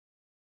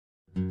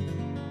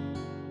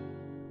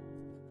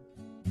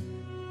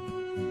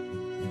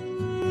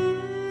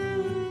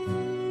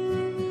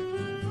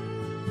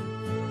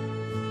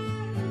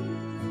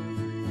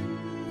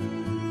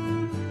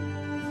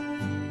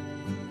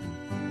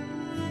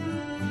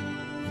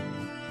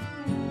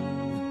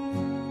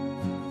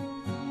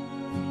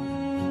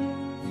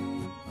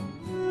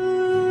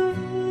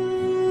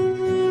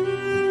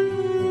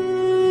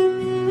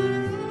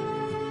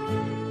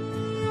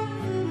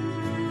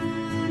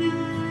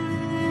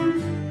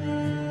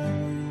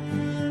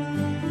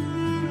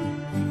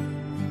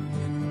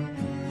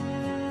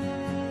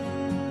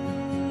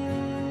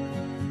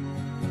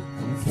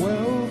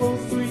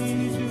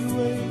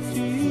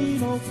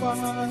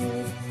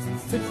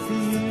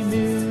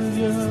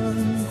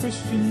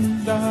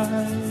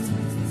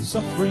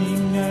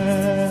Suffering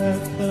at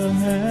the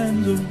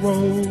hands of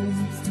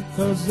Rome,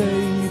 'cause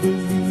they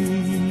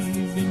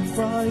believed in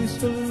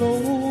Christ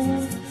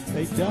alone.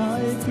 They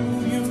died through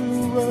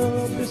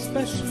Europe,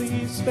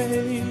 especially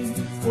Spain,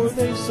 for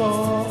they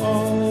saw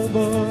all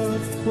but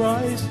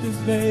Christ is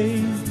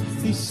vain.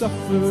 He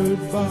suffered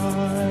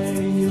by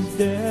his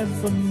death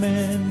for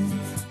men,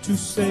 to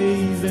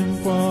save them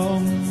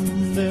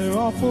from their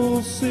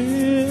awful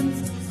sin.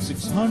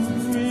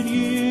 600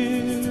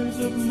 years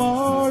of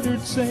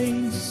martyred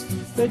saints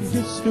that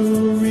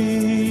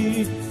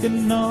history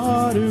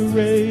cannot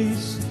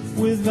erase.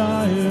 With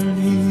iron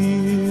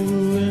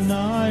heel and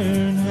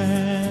iron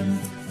hand,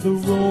 the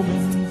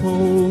Roman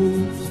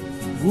popes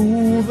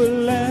rule the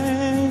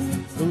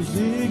land. Those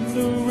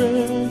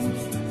ignorant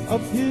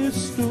of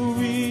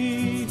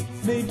history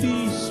may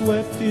be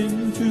swept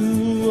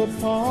into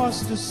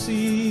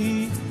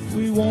apostasy.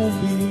 We won't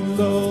be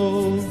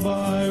lulled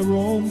by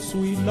Rome's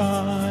sweet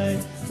lie,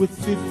 with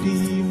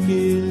 50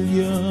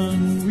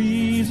 million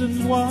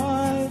reasons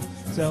why.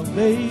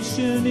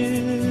 Salvation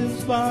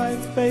is by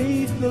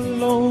faith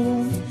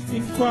alone,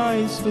 in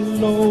Christ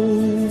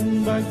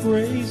alone, by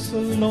grace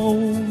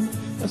alone.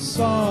 A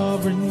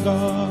sovereign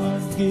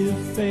God give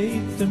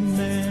faith to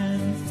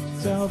man.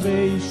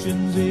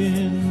 Salvation's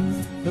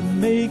in the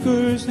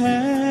Maker's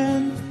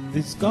hand.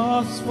 This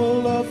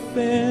gospel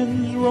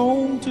offends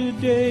Rome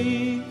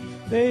today.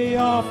 They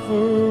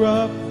offer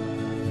up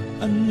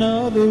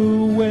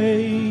another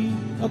way,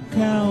 a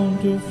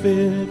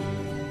counterfeit,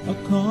 a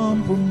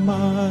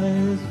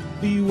compromise.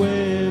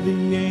 Beware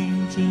the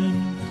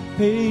ancient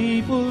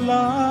papal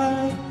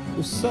lie,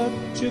 with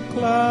such a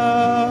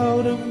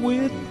cloud of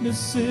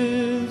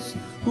witnesses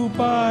who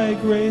by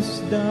grace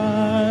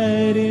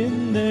died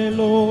in their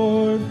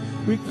Lord.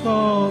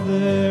 Recall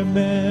their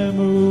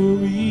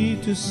memory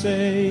to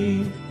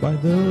say, by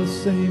the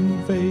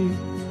same faith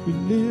we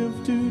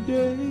live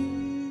today.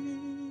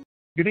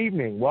 Good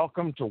evening.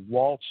 Welcome to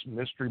Walt's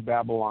Mystery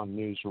Babylon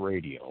News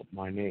Radio.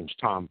 My name's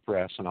Tom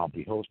Press, and I'll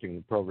be hosting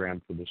the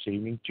program for this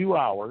evening. 2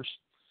 hours.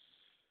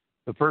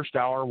 The first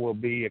hour will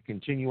be a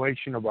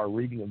continuation of our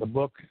reading of the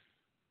book,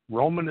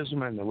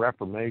 Romanism and the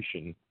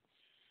Reformation,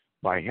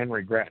 by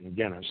Henry Grattan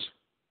Guinness.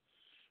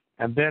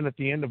 And then at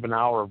the end of an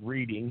hour of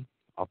reading,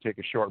 I'll take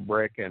a short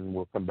break, and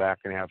we'll come back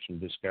and have some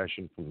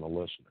discussion from the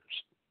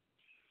listeners.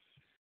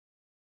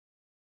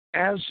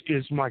 As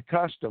is my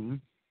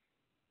custom,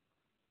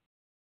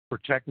 for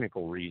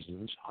technical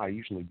reasons, I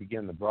usually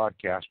begin the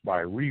broadcast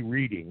by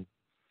rereading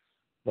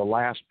the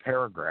last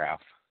paragraph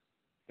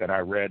that I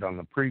read on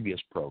the previous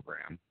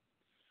program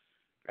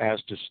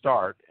as to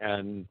start,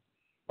 and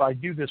I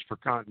do this for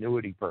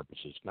continuity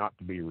purposes, not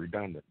to be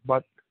redundant.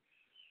 But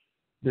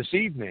this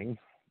evening,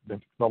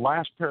 the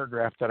last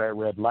paragraph that I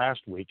read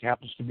last week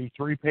happens to be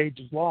 3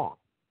 pages long.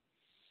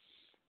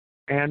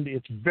 And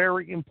it's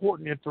very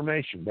important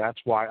information. That's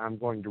why I'm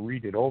going to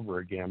read it over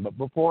again. But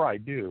before I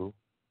do,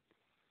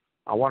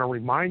 I want to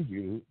remind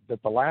you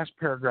that the last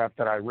paragraph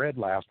that I read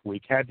last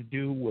week had to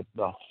do with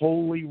the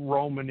Holy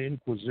Roman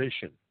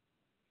Inquisition,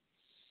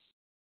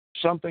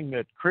 something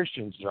that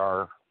Christians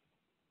are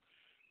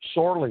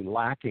sorely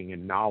lacking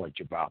in knowledge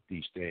about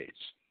these days.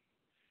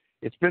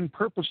 It's been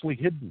purposely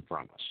hidden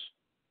from us.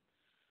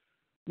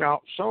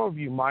 Now, some of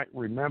you might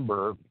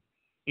remember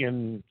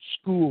in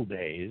school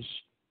days,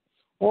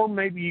 or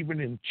maybe even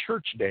in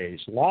church days,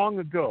 long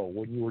ago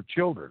when you were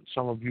children,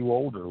 some of you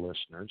older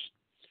listeners,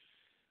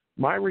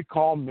 might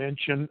recall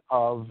mention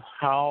of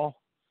how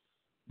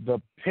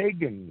the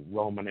pagan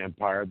Roman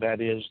Empire,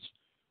 that is,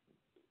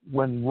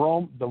 when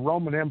the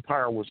Roman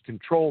Empire was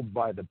controlled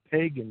by the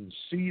pagan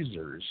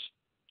Caesars,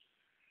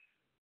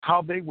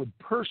 how they would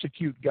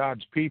persecute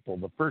God's people,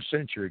 the first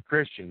century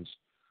Christians,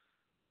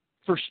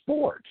 for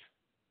sport.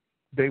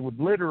 They would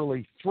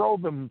literally throw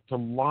them to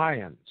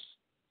lions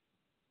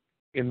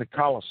in the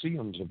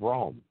Colosseums of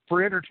Rome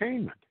for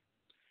entertainment,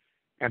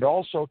 and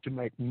also to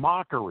make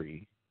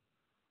mockery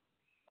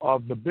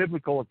of the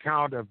biblical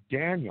account of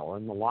Daniel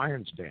in the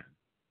lion's den.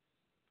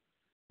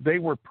 They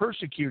were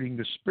persecuting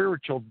the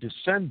spiritual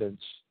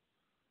descendants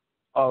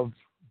of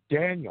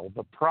Daniel,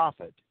 the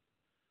prophet,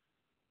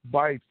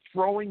 by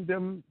throwing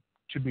them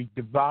to be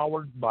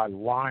devoured by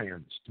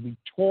lions, to be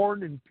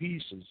torn in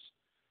pieces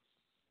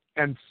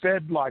and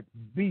fed like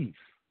beef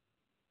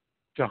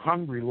to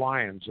hungry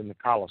lions in the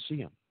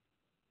Colosseum.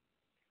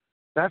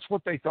 That's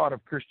what they thought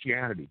of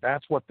Christianity.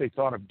 That's what they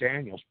thought of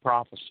Daniel's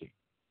prophecy.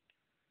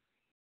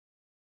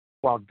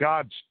 While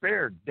God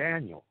spared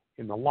Daniel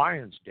in the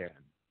lion's den,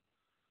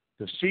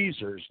 the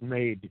Caesars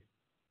made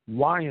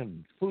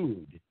lion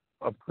food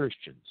of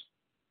Christians.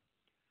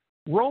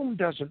 Rome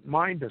doesn't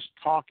mind us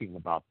talking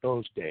about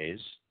those days.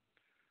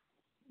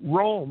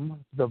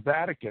 Rome, the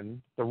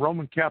Vatican, the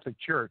Roman Catholic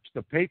Church,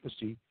 the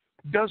papacy,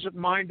 doesn't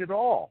mind at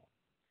all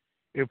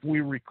if we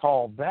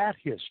recall that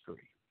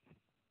history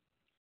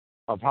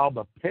of how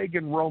the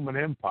pagan Roman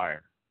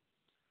Empire,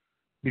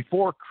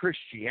 before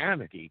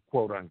Christianity,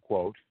 quote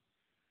unquote,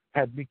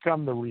 had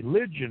become the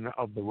religion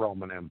of the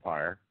Roman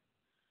Empire,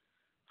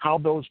 how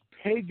those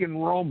pagan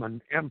Roman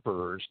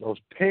emperors, those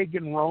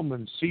pagan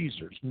Roman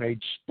Caesars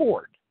made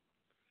sport,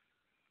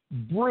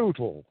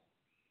 brutal,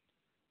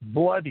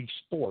 bloody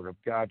sport of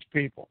God's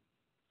people.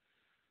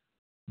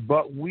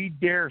 But we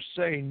dare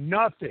say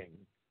nothing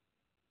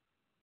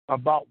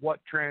about what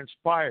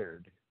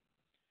transpired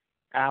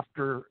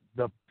after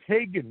the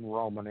pagan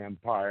Roman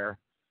Empire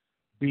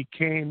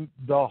became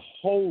the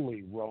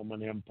Holy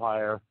Roman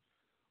Empire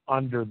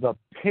under the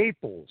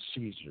papal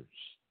Caesars.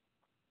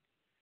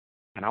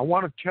 And I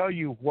want to tell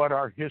you what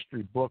our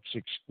history books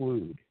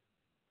exclude.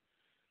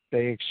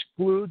 They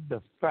exclude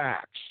the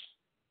facts,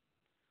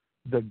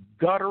 the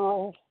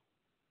guttural,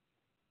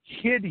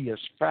 hideous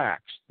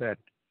facts that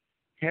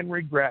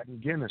Henry Grattan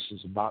Guinness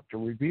is about to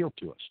reveal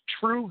to us.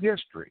 True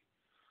history.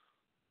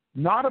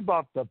 Not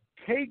about the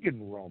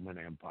pagan Roman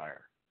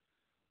Empire,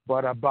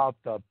 but about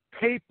the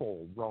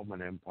papal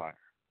Roman Empire.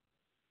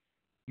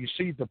 You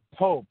see, the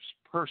popes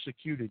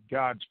persecuted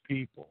God's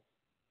people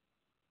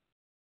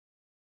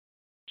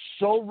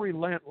so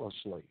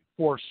relentlessly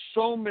for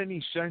so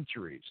many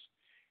centuries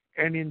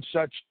and in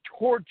such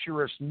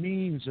torturous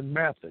means and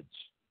methods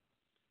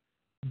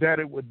that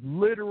it would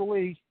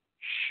literally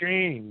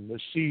shame the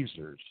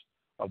Caesars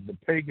of the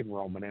pagan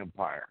Roman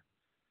Empire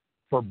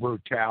for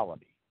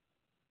brutality.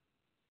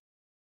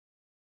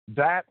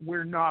 That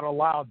we're not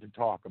allowed to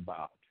talk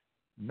about.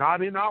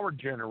 Not in our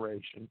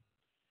generation.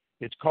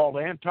 It's called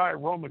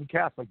anti-Roman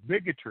Catholic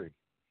bigotry.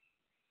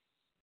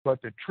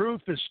 But the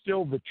truth is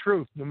still the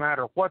truth, no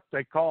matter what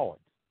they call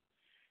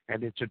it.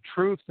 And it's a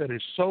truth that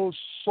is so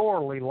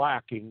sorely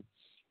lacking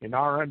in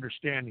our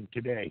understanding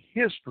today.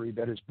 History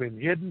that has been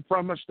hidden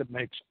from us that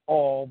makes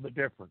all the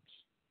difference.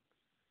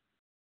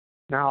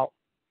 Now,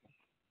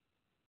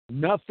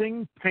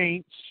 nothing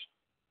paints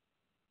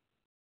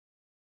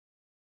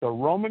the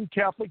Roman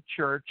Catholic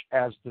Church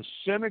as the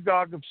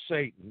synagogue of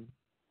Satan,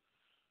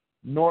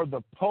 nor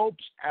the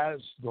popes as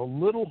the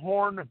little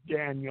horn of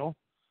Daniel,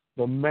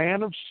 the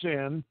man of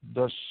sin,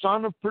 the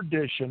son of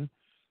perdition,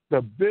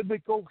 the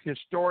biblical,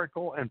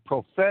 historical, and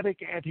prophetic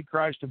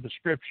Antichrist of the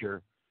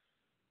Scripture,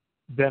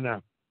 than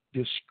a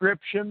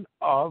description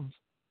of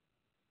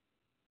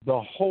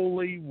the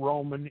Holy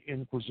Roman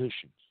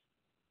Inquisitions.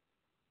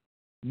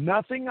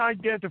 Nothing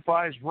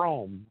identifies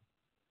Rome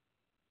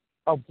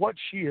of what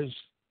she is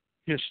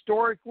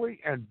historically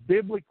and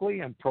biblically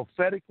and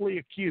prophetically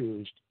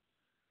accused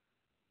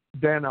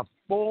than a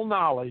full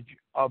knowledge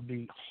of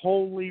the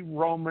Holy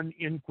Roman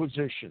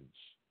Inquisitions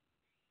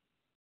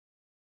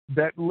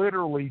that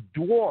literally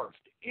dwarfed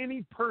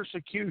any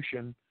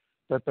persecution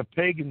that the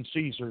pagan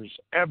Caesars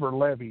ever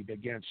levied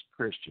against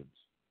Christians.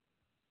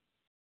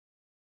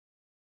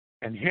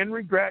 And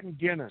Henry Grattan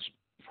Guinness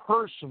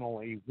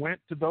personally went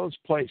to those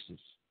places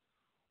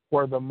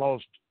where the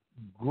most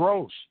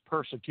gross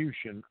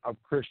persecution of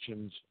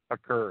Christians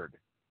occurred.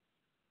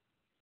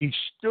 He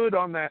stood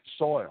on that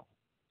soil.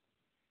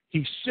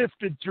 He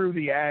sifted through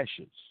the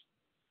ashes.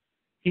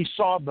 He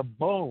saw the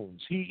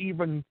bones. He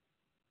even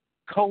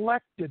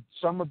collected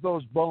some of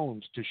those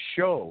bones to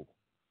show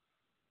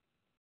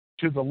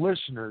to the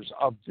listeners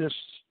of this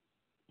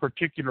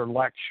particular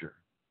lecture.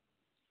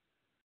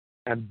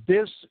 And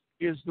this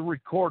is the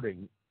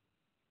recording,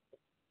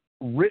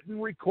 written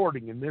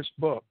recording in this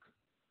book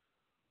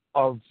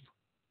of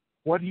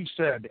what he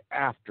said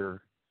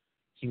after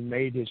he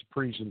made his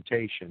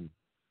presentation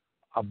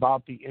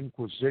about the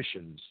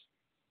Inquisitions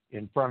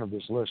in front of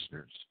his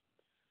listeners.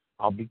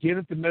 I'll begin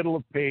at the middle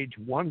of page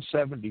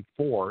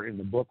 174 in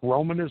the book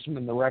Romanism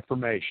and the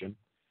Reformation,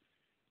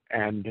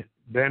 and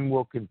then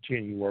we'll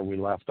continue where we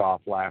left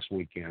off last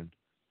weekend.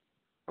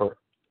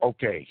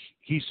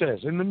 He says,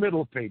 in the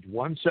middle of page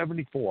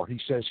 174, he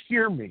says,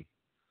 "Hear me,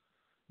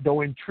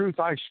 though in truth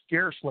I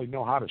scarcely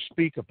know how to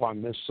speak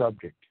upon this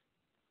subject.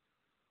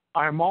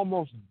 I am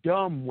almost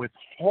dumb with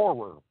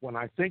horror when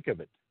I think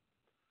of it.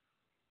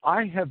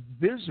 I have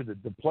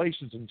visited the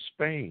places in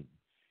Spain,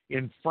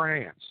 in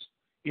France,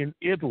 in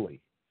Italy,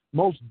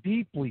 most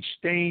deeply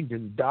stained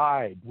and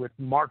dyed with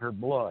martyr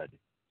blood.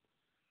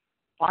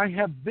 I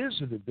have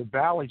visited the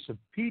valleys of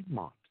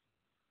Piedmont.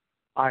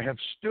 I have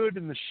stood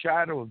in the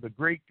shadow of the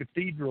great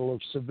cathedral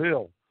of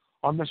Seville,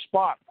 on the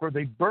spot where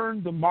they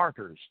burned the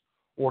martyrs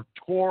or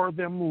tore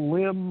them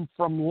limb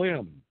from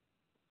limb."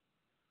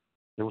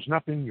 There was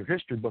nothing in your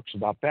history books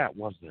about that,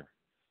 was there?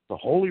 The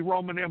Holy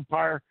Roman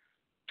Empire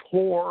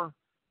tore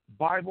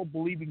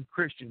Bible-believing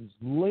Christians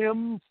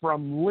limb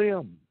from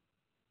limb.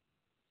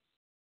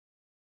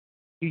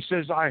 He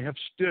says, I have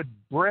stood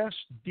breast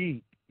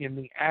deep in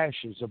the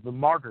ashes of the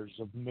martyrs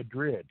of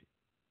Madrid.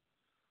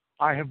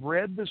 I have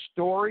read the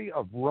story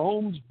of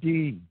Rome's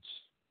deeds.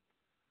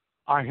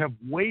 I have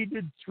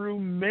waded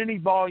through many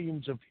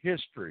volumes of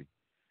history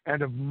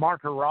and of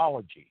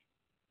martyrology.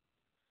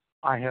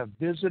 I have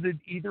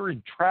visited, either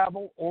in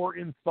travel or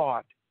in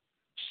thought,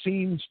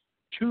 scenes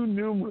too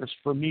numerous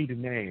for me to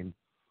name,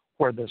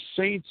 where the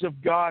saints of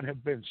God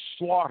have been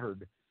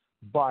slaughtered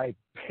by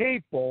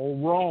papal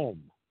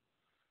Rome,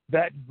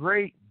 that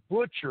great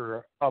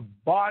butcher of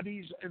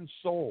bodies and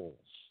souls.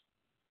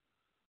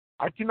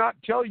 I cannot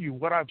tell you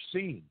what I've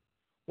seen,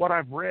 what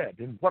I've read,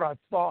 and what I've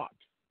thought.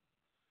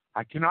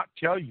 I cannot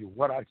tell you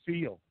what I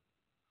feel.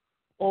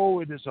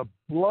 Oh, it is a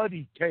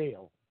bloody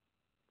tale.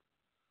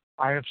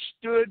 I have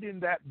stood in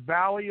that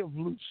valley of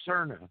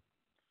Lucerna,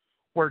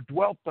 where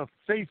dwelt the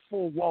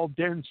faithful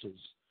Waldenses,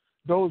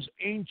 those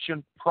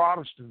ancient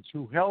Protestants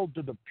who held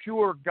to the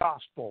pure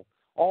gospel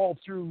all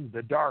through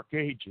the Dark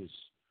Ages.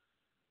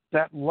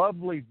 That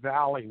lovely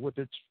valley with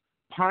its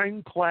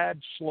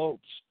pine-clad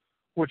slopes,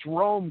 which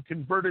Rome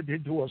converted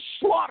into a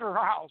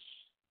slaughterhouse.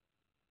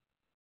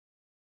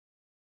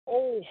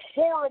 Oh,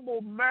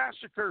 horrible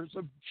massacres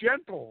of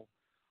gentle,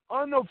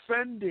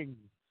 unoffending,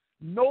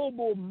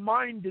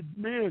 noble-minded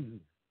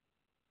men.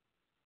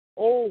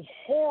 Oh,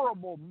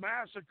 horrible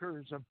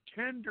massacres of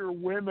tender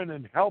women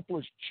and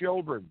helpless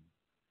children.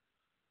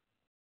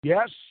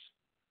 Yes,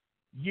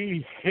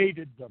 ye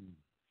hated them.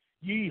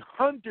 Ye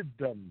hunted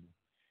them.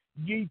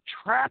 Ye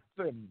trapped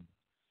them.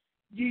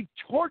 Ye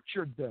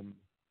tortured them.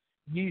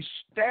 Ye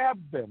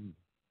stabbed them.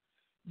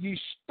 Ye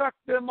stuck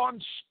them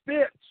on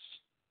spits.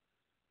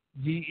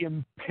 Ye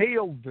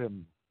impaled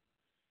them.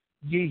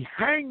 Ye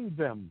hanged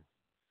them.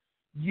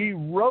 Ye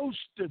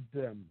roasted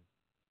them.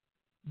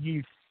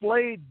 Ye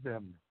flayed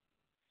them.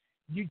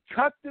 Ye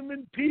cut them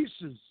in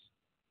pieces.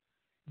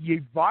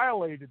 Ye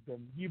violated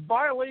them. Ye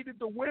violated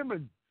the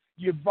women.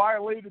 Ye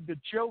violated the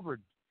children.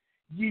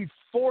 Ye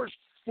forced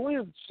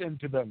flints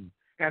into them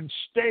and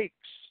stakes,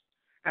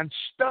 and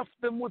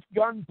stuffed them with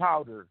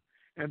gunpowder,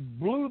 and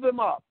blew them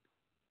up,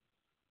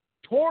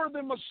 tore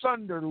them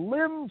asunder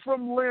limb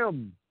from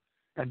limb,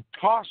 and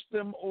tossed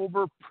them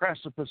over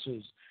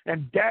precipices,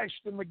 and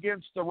dashed them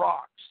against the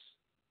rocks.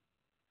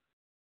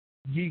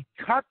 Ye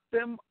cut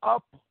them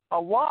up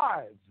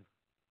alive.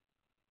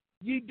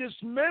 Ye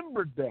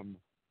dismembered them.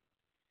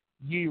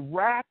 Ye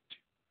wrapped,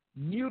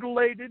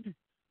 mutilated,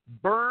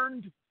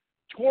 burned,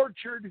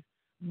 tortured,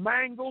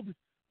 mangled,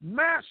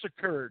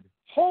 massacred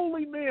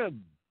holy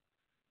men,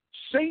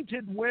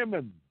 sainted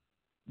women,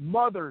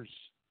 mothers,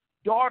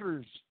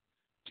 daughters,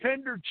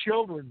 tender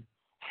children,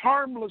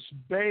 harmless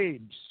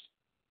babes,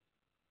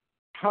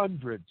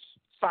 hundreds,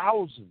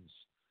 thousands,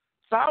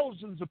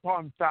 thousands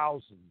upon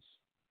thousands.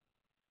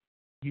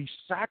 Ye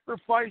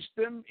sacrificed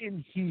them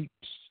in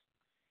heaps,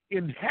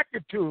 in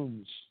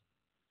hecatombs,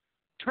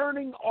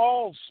 turning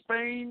all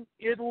Spain,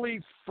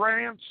 Italy,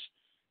 France,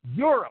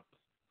 Europe,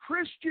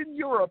 Christian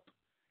Europe,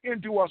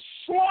 into a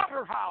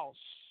slaughterhouse,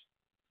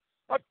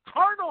 a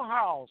carnal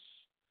house,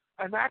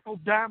 an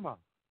Akeldama.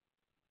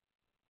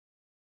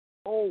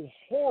 Oh,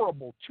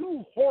 horrible,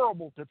 too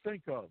horrible to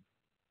think of.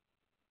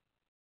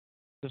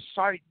 The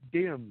sight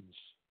dims,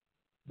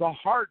 the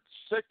heart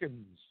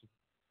sickens,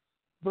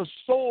 the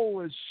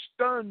soul is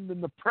stunned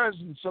in the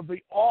presence of the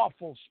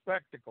awful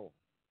spectacle.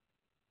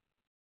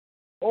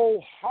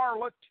 Oh,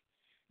 harlot,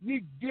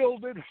 ye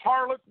gilded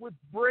harlot with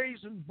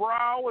brazen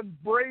brow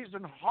and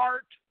brazen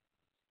heart,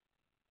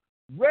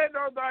 red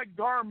are thy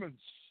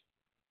garments,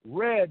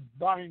 red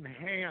thine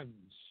hands.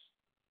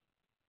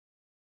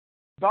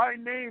 Thy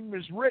name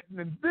is written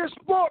in this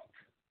book.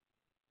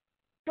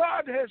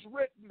 God has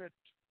written it.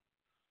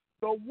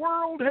 The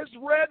world has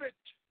read it.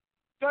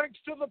 Thanks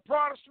to the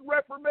Protestant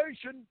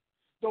Reformation,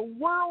 the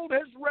world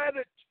has read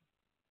it.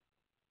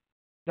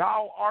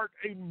 Thou art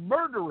a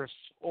murderess,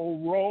 O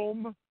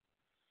Rome.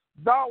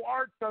 Thou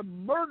art the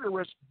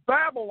murderous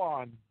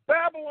Babylon,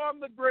 Babylon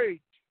the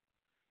Great,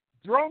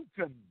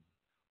 drunken,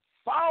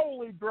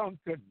 foully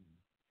drunken,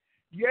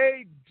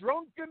 yea,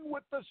 drunken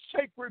with the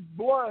sacred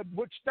blood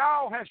which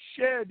thou hast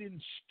shed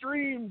in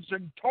streams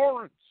and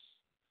torrents,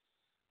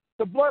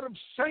 the blood of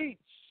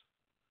saints,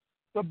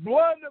 the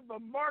blood of the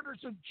martyrs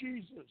of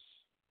Jesus.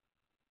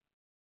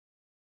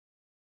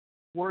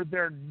 Were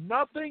there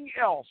nothing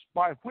else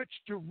by which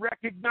to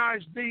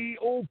recognize thee,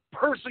 O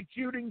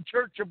persecuting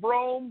Church of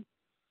Rome?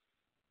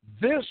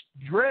 This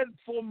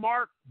dreadful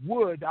mark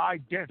would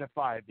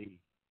identify thee.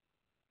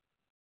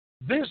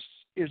 This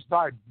is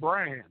thy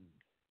brand.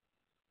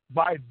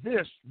 By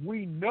this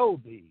we know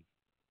thee.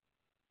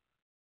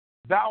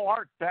 Thou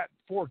art that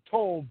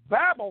foretold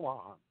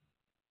Babylon.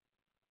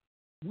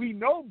 We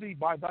know thee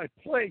by thy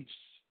place.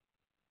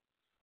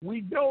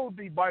 We know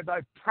thee by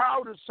thy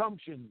proud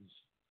assumptions,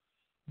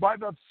 by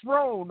the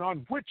throne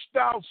on which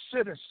thou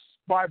sittest,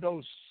 by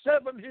those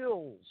 7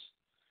 hills,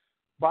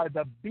 by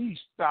the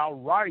beast thou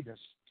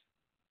ridest,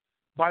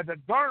 by the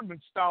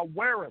garments thou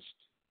wearest,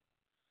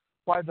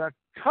 by the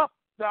cup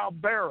thou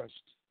bearest,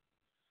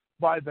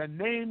 by the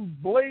name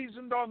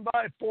blazoned on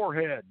thy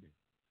forehead,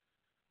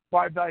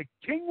 by thy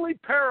kingly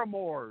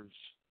paramours,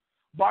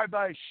 by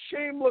thy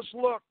shameless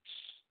looks,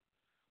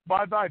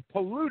 by thy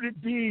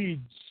polluted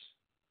deeds,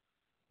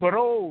 but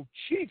oh,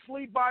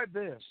 chiefly by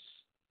this,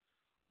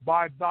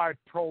 by thy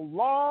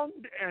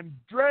prolonged and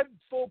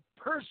dreadful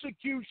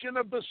persecution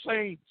of the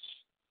saints,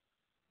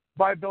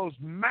 by those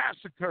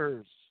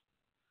massacres,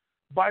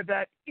 by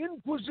that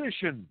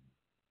Inquisition,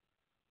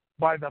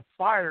 by the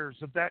fires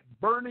of that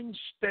burning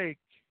stake.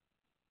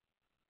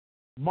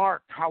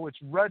 Mark how its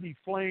ruddy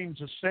flames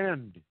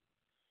ascend.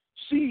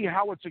 See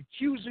how its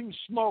accusing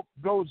smoke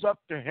goes up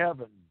to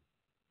heaven.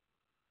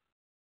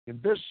 In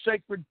this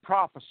sacred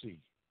prophecy,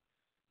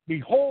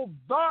 behold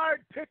thy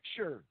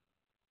picture.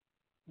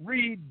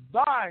 Read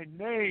thy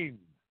name.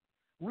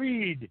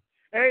 Read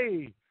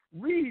thy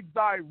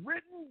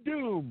written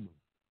doom.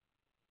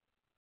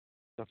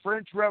 The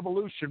French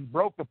Revolution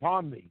broke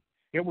upon thee.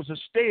 It was a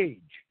stage,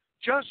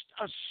 just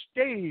a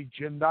stage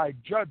in thy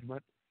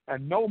judgment,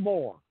 and no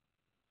more.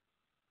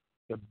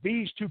 The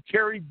beast who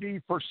carried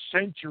thee for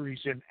centuries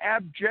in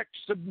abject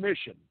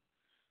submission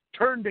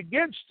turned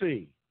against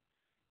thee,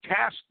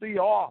 cast thee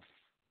off,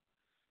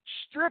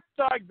 stripped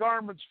thy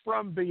garments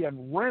from thee,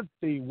 and rent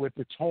thee with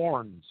its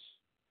horns.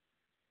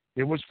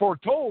 It was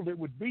foretold it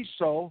would be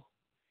so.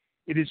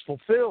 It is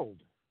fulfilled.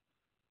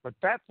 But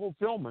that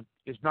fulfillment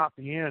is not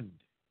the end.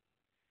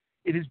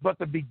 It is but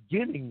the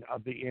beginning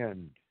of the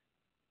end.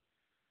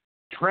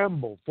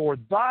 Tremble, for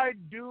thy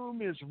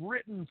doom is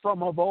written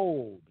from of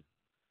old.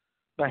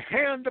 The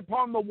hand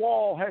upon the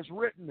wall has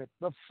written it.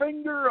 The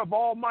finger of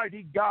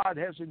Almighty God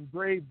has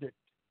engraved it.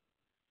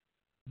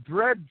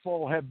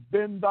 Dreadful have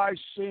been thy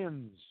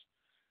sins.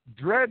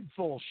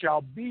 Dreadful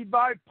shall be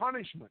thy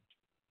punishment.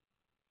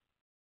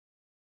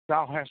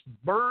 Thou hast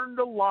burned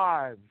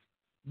alive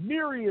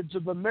myriads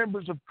of the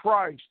members of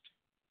Christ.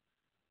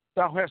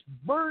 Thou hast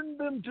burned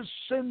them to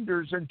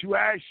cinders and to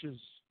ashes.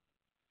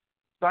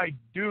 Thy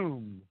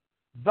doom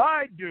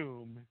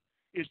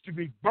is to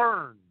be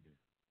burned.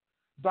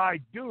 Thy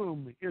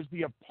doom is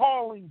the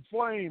appalling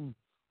flame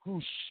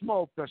whose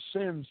smoke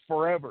ascends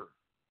forever.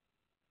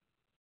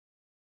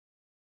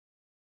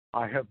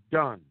 I have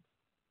done.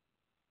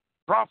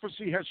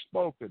 Prophecy has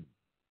spoken.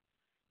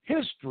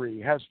 History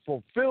has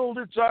fulfilled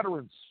its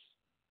utterance.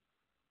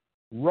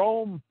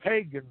 Rome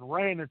pagan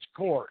ran its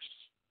course.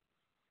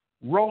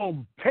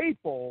 Rome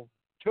papal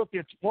took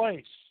its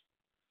place.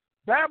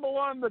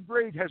 Babylon the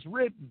Great has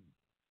risen,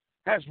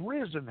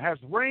 has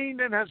reigned,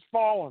 and has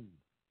fallen.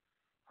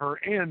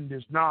 Her end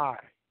is nigh.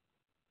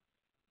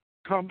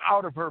 Come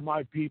out of her,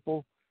 my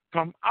people.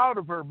 Come out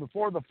of her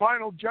before the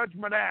final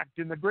judgment act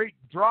in the great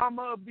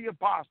drama of the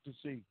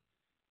apostasy.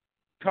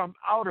 Come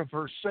out of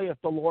her, saith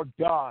the Lord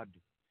God,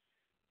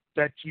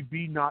 that ye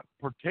be not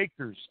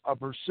partakers of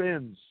her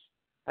sins,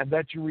 and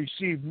that you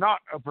receive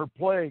not of her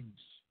plagues.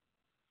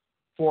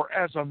 For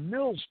as a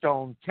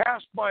millstone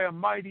cast by a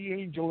mighty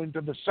angel into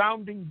the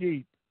sounding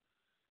deep,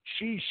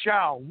 she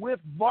shall with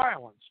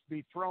violence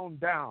be thrown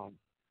down,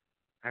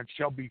 and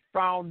shall be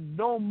found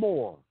no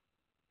more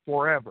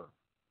forever.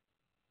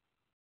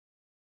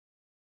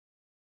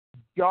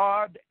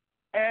 God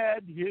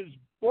add his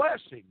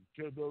blessing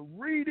to the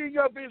reading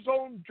of his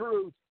own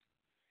truth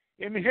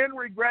in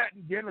Henry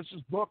Grattan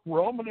Guinness's book,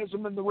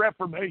 Romanism and the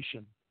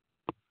Reformation,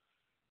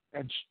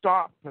 and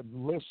stop and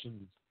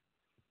listen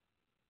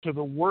to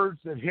the words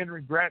that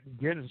Henry Grattan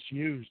Guinness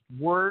used,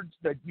 words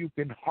that you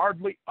can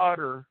hardly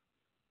utter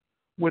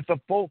with the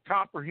full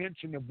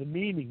comprehension of the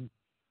meaning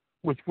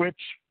with which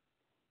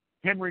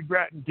Henry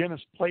Grattan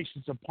Guinness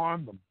places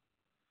upon them.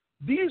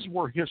 These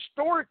were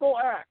historical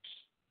acts.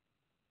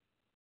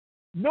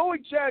 No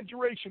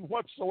exaggeration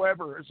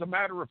whatsoever. As a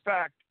matter of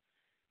fact,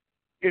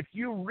 if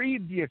you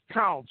read the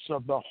accounts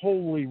of the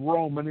Holy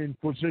Roman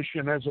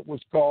Inquisition, as it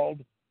was called,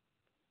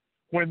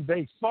 when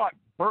they thought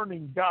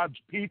burning God's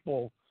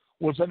people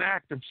was an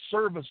act of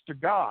service to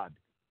God,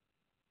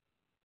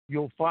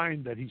 you'll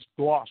find that he's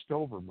glossed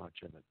over much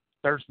of it.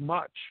 There's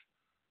much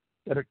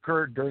that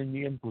occurred during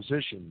the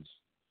Inquisitions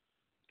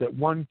that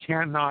one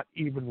cannot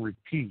even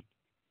repeat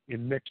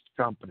in mixed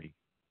company.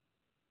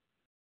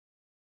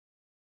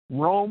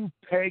 Rome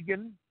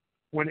pagan,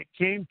 when it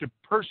came to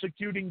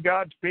persecuting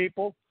God's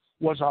people,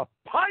 was a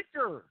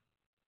piker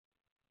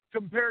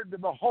compared to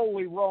the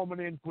Holy Roman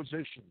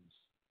Inquisitions.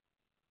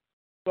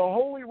 The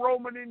Holy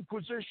Roman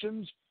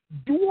Inquisitions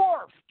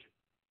dwarfed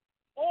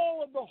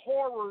all of the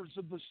horrors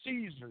of the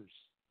Caesars.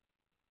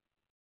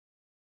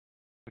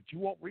 But you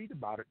won't read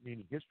about it in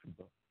any history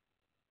book.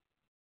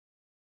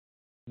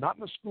 Not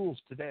in the schools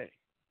today.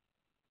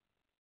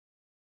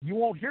 You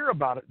won't hear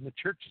about it in the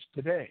churches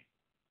today.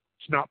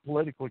 It's not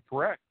politically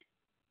correct.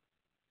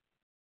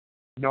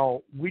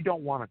 No, we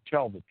don't want to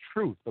tell the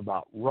truth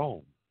about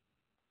Rome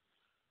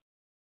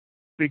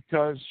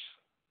because,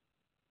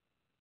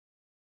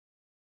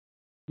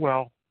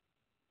 well,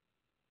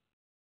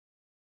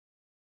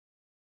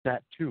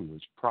 that too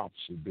is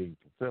prophecy being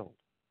fulfilled.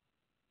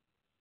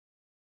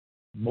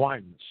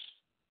 Blindness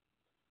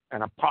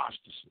and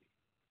apostasy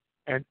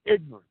and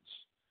ignorance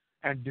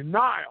and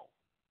denial.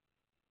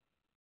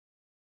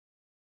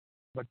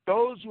 But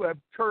those who have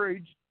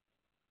courage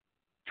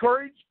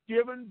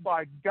given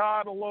by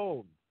God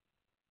alone,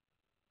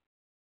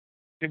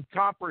 can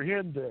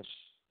comprehend this,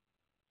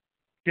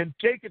 can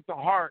take it to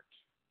heart,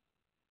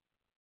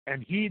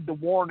 and heed the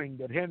warning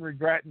that Henry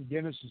Grattan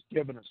Guinness has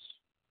given us.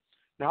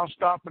 Now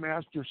stop and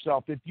ask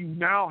yourself, if you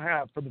now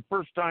have, for the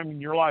first time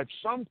in your life,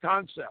 some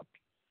concept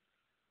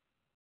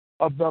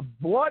of the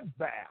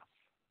bloodbath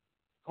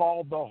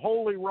called the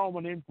Holy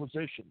Roman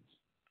Inquisition,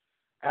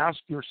 ask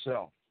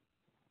yourself,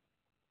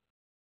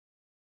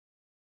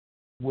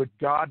 would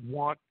God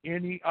want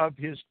any of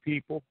his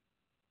people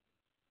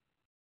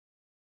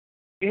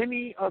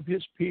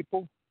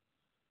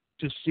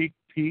to seek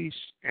peace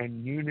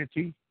and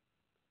unity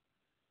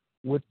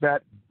with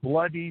that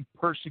bloody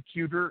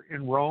persecutor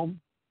in Rome?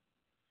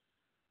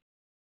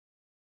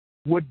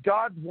 Would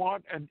God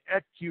want an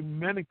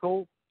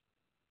ecumenical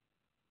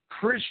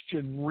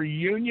Christian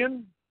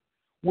reunion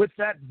with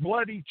that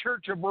bloody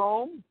Church of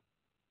Rome?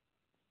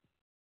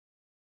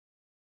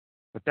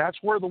 But that's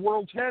where the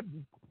world's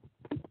heading.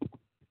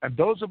 And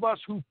those of us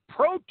who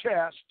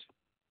protest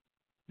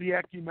the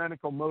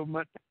ecumenical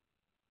movement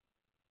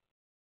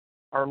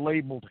are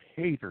labeled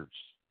haters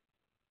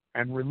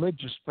and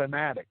religious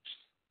fanatics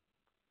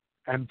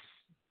and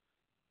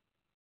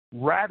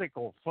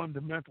radical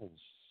fundamentals.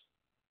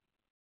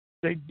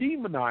 They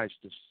demonized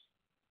us.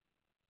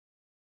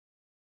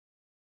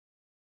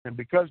 And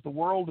because the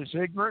world is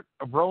ignorant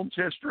of Rome's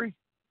history,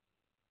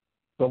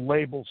 the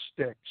label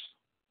sticks.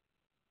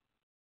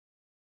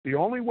 The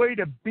only way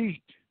to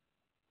beat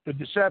the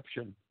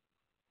deception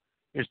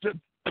is to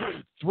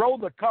throw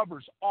the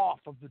covers off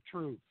of the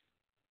truth.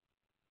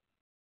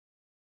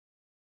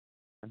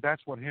 And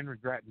that's what Henry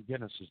Grattan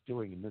Guinness is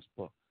doing in this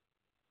book.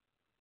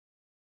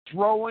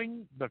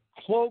 Throwing the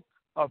cloak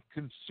of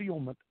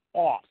concealment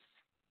off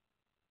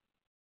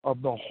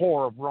of the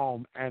whore of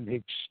Rome and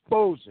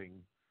exposing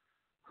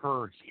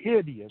her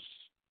hideous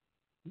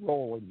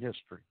role in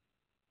history,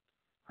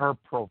 her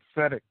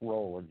prophetic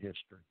role in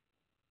history.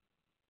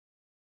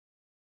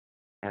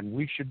 And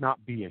we should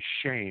not be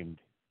ashamed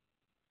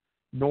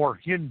nor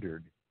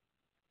hindered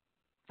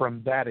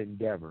from that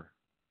endeavor.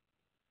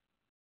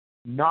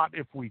 Not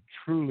if we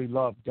truly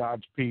love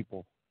God's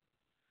people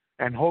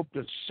and hope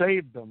to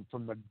save them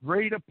from the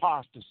great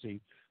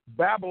apostasy,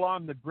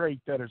 Babylon the Great,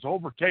 that has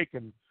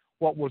overtaken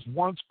what was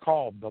once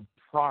called the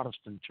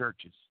Protestant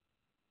churches.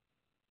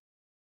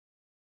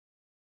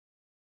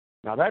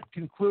 Now that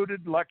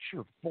concluded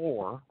Lecture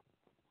 4.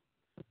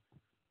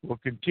 We'll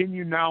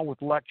continue now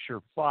with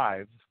Lecture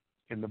 5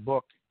 in the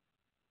book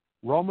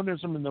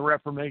Romanism and the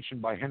Reformation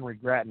by Henry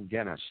Grattan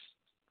Guinness.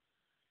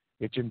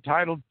 It's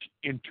entitled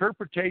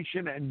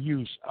Interpretation and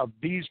Use of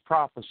These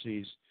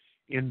Prophecies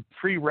in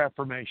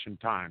Pre-Reformation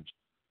Times.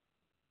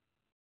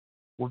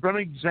 We're going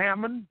to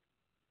examine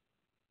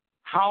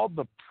how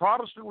the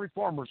Protestant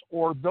reformers,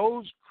 or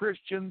those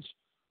Christians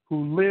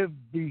who lived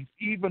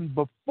even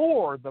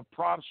before the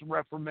Protestant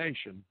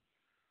Reformation,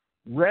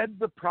 read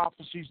the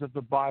prophecies of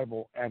the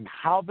Bible and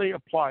how they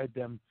applied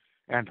them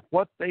and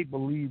what they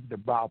believed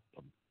about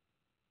them.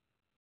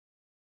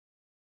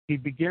 He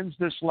begins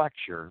this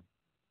lecture,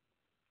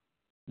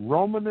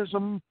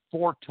 Romanism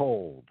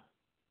Foretold.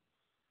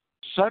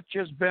 Such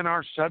has been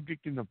our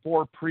subject in the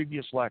 4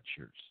 previous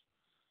lectures,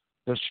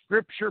 the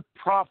Scripture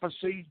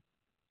prophecy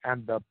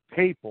and the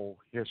papal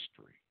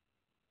history.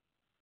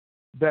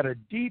 That a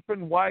deep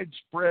and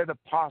widespread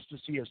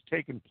apostasy has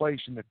taken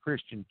place in the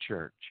Christian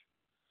church.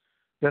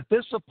 That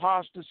this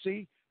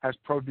apostasy has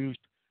produced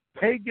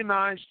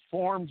paganized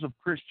forms of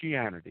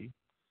Christianity,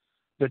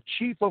 the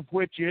chief of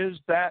which is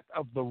that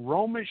of the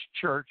Romish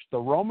Church, the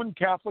Roman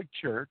Catholic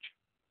Church,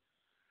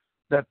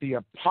 that the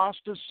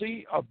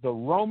apostasy of the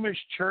Romish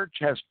Church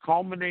has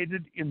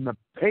culminated in the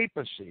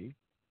papacy,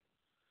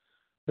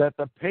 that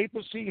the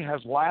papacy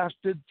has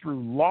lasted through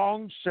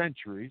long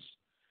centuries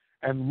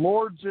and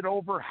lords it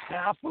over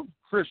half of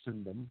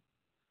Christendom,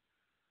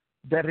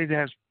 that it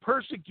has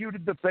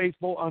persecuted the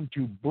faithful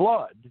unto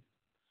blood,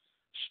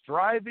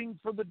 striving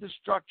for the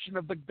destruction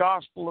of the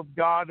gospel of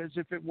God as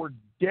if it were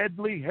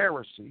deadly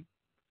heresy,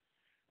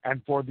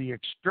 and for the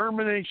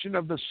extermination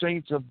of the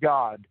saints of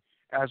God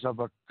as of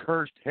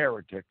accursed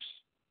heretics,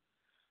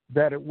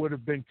 that it would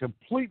have been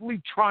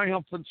completely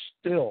triumphant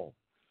still,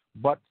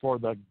 but for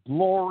the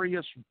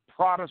glorious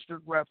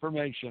Protestant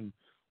Reformation,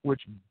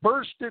 which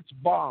burst its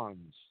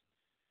bonds,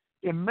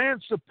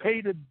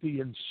 emancipated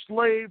the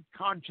enslaved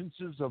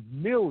consciences of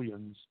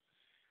millions,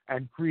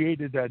 and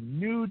created a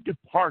new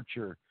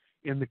departure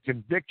in the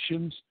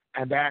convictions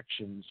and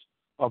actions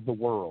of the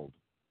world.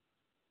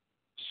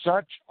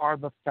 Such are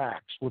the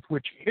facts with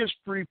which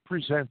history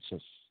presents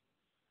us.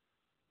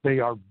 They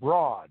are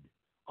broad,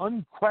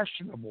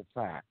 unquestionable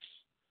facts,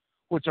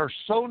 which are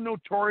so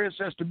notorious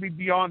as to be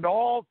beyond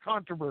all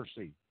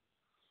controversy,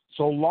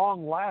 so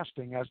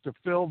long-lasting as to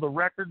fill the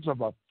records of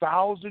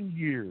 1,000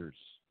 years.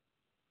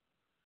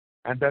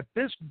 And that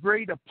this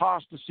great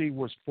apostasy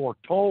was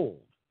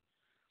foretold,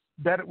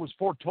 that it was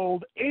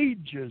foretold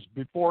ages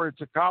before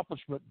its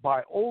accomplishment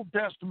by Old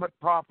Testament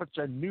prophets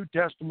and New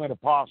Testament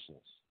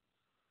apostles.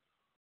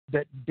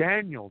 That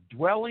Daniel,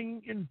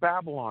 dwelling in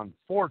Babylon,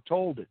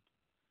 foretold it,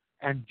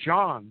 and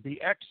John,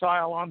 the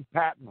exile on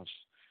Patmos,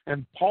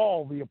 and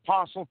Paul, the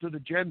apostle to the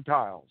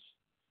Gentiles,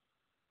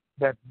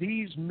 that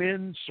these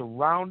men,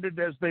 surrounded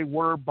as they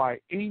were by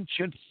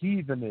ancient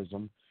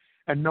heathenism,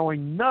 and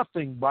knowing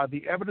nothing by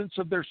the evidence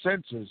of their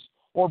senses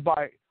or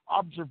by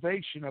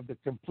observation of the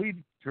complete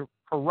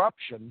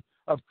corruption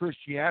of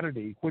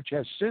Christianity, which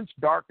has since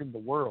darkened the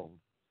world,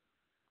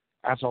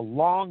 as a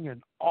long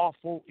and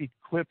awful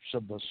eclipse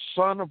of the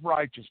Sun of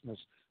Righteousness,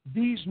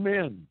 these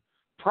men,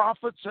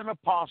 prophets and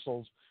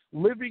apostles,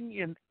 living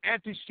in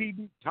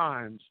antecedent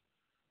times,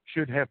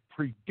 should have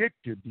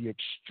predicted the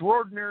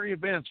extraordinary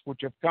events which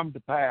have come to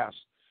pass,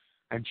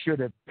 and should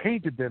have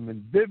painted them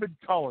in vivid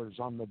colors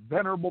on the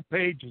venerable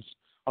pages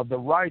of the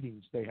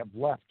writings they have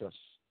left us,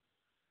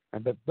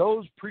 and that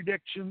those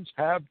predictions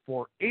have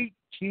for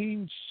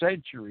 18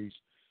 centuries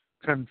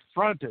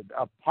confronted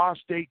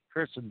apostate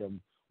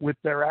Christendom with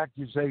their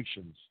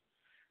accusations,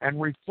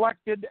 and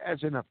reflected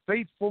as in a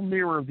faithful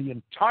mirror the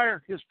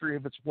entire history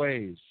of its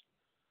ways.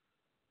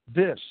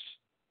 This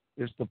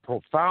is the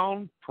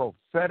profound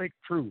prophetic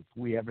truth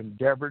we have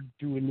endeavored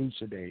to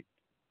elucidate.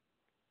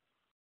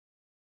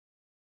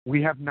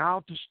 We have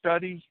now to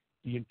study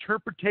the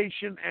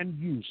interpretation and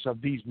use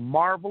of these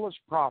marvelous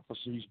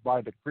prophecies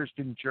by the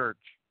Christian church.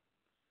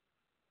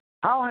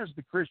 How has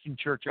the Christian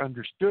church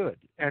understood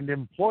and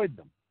employed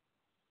them?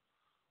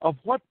 Of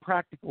what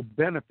practical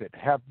benefit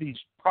have these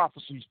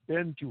prophecies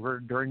been to her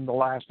during the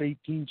last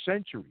 18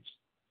 centuries?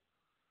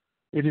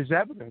 It is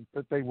evident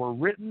that they were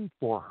written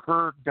for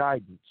her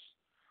guidance,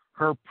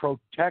 her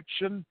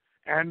protection,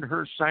 and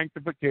her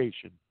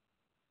sanctification.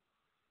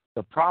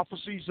 The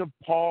prophecies of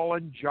Paul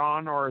and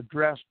John are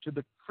addressed to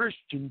the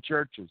Christian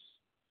churches.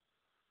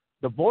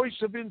 The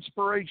voice of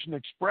inspiration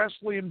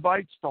expressly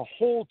invites the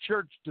whole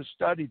church to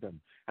study them,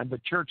 and the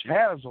church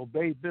has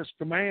obeyed this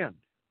command.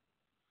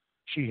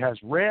 She has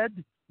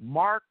read,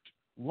 marked,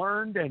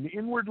 learned, and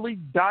inwardly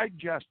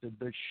digested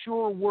the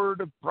sure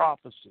word of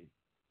prophecy.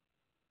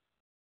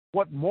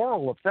 What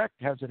moral effect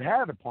has it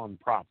had upon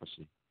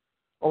prophecy,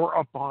 or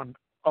upon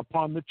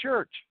the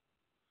church?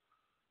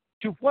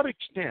 To what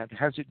extent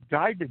has it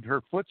guided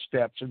her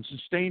footsteps and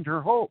sustained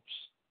her hopes?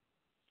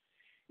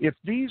 If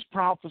these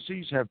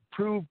prophecies have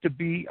proved to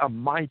be a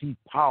mighty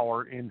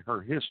power in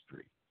her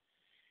history,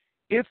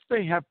 if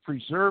they have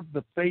preserved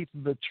the faith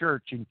of the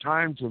church in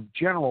times of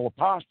general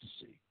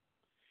apostasy,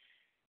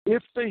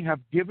 if they have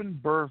given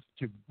birth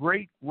to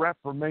great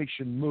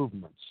Reformation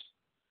movements,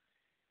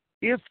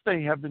 if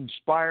they have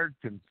inspired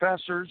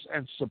confessors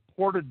and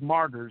supported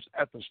martyrs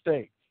at the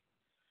stake,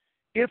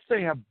 if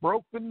they have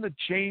broken the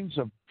chains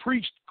of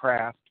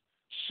priestcraft,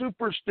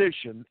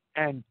 superstition,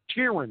 and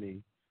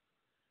tyranny,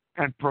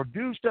 and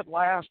produced at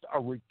last a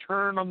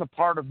return on the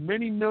part of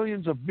many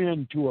millions of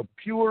men to a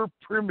pure,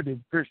 primitive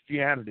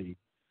Christianity,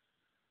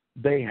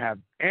 they have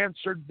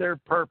answered their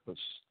purpose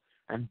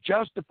and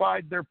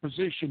justified their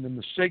position in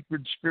the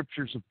sacred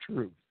scriptures of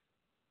truth.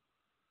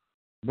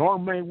 Nor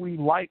may we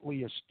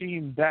lightly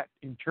esteem that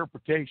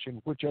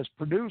interpretation which has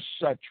produced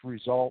such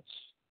results.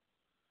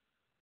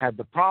 Had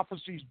the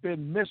prophecies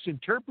been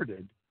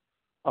misinterpreted,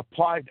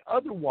 applied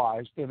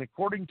otherwise than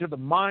according to the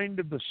mind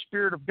of the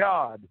Spirit of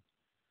God,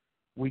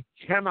 we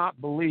cannot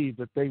believe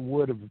that they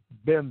would have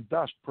been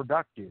thus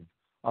productive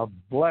of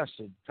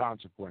blessed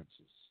consequences.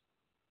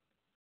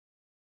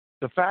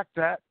 The fact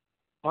that,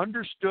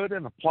 understood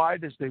and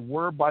applied as they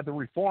were by the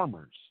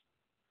Reformers,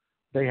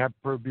 they have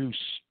produced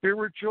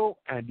spiritual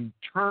and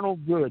eternal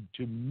good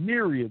to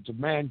myriads of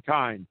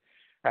mankind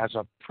as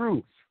a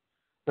proof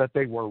that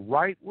they were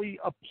rightly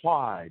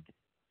applied.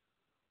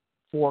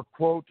 For,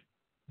 quote,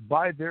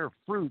 by their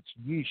fruits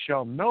ye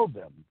shall know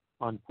them,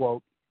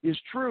 unquote, is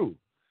true,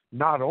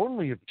 not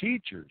only of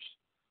teachers,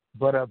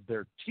 but of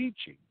their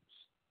teachings.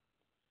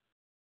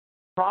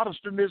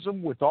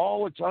 Protestantism, with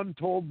all its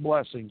untold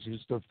blessings, is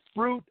the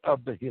fruit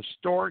of the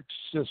historic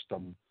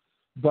system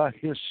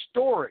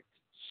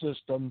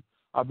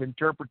of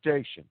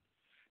interpretation.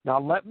 Now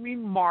let me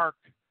mark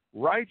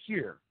right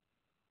here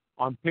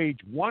on page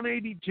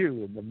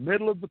 182 in the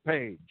middle of the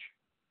page.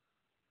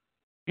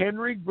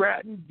 Henry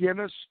Grattan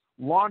Guinness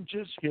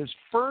launches his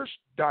first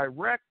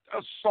direct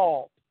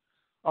assault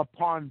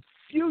upon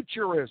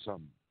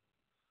futurism,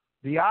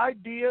 the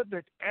idea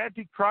that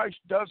Antichrist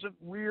doesn't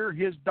rear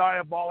his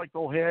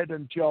diabolical head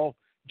until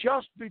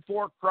just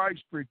before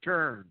Christ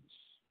returns.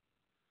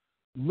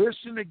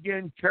 Listen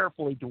again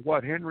carefully to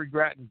what Henry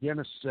Grattan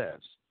Guinness says.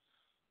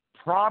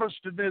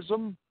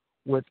 Protestantism,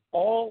 with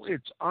all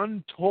its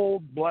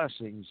untold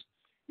blessings,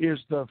 is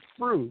the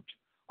fruit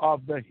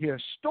of the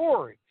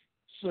historic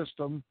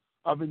system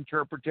of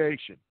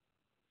interpretation.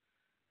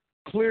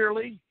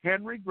 Clearly,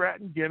 Henry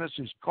Grattan Guinness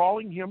is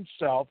calling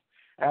himself,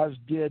 as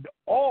did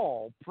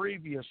all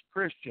previous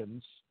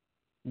Christians,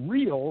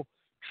 real,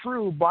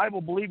 true,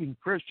 Bible-believing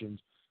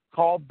Christians,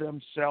 called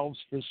themselves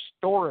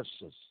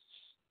historicists.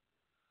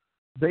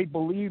 They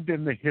believed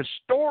in the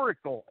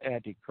historical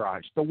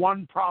Antichrist, the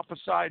one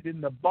prophesied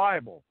in the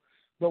Bible,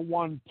 the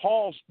one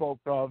Paul spoke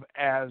of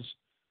as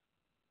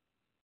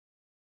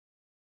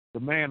the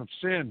man of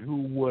sin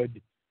who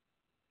would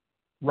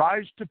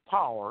rise to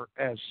power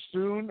as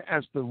soon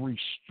as the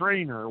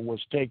restrainer was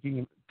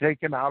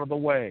taken out of the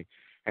way.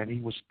 And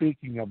he was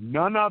speaking of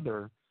none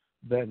other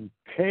than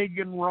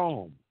pagan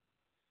Rome,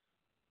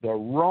 the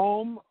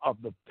Rome of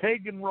the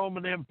pagan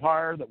Roman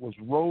Empire that was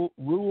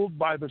ruled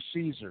by the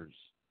Caesars.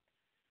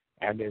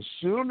 And as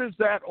soon as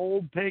that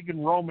old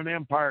pagan Roman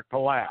Empire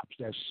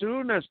collapsed, as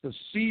soon as the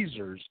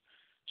Caesars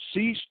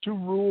ceased to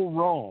rule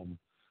Rome,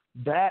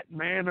 that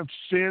man of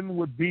sin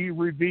would be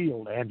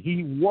revealed. And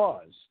he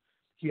was.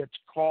 It's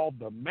called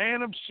the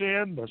man of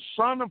sin, the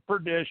son of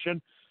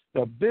perdition,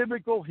 the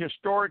biblical,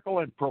 historical,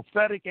 and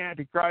prophetic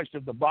Antichrist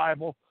of the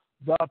Bible,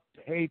 the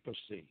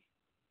papacy.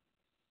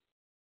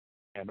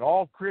 And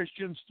all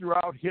Christians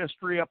throughout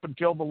history up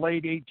until the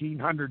late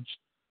 1800s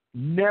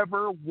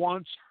never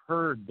once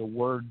heard the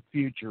word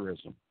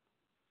futurism.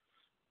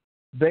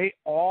 They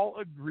all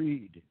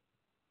agreed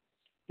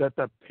that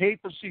the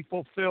papacy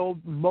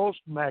fulfilled most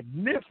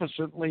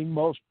magnificently,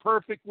 most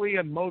perfectly,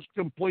 and most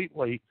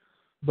completely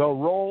the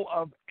role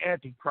of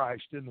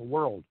Antichrist in the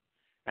world.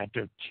 And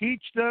to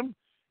teach them,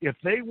 if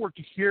they were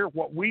to hear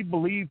what we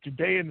believe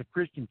today in the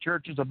Christian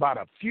churches about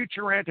a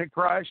future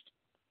Antichrist,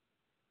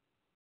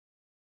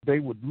 they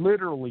would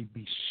literally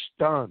be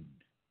stunned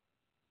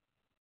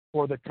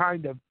for the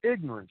kind of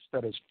ignorance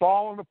that has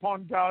fallen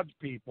upon God's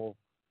people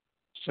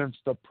since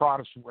the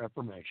Protestant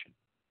Reformation.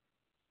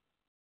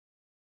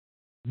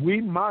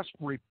 We must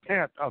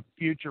repent of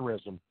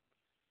futurism.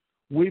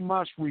 We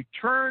must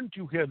return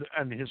to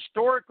an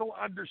historical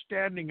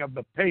understanding of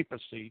the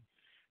papacy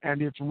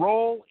and its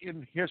role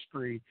in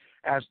history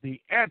as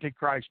the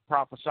Antichrist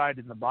prophesied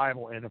in the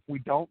Bible. And if we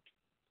don't,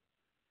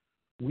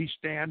 we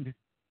stand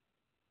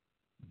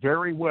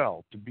very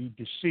well to be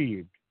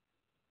deceived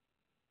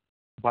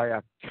by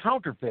a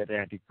counterfeit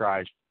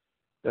Antichrist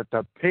that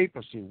the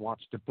papacy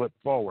wants to put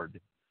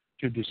forward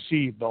to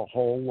deceive the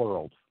whole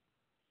world.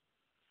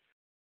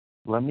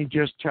 Let me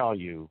just tell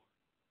you,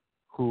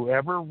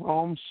 whoever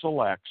Rome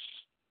selects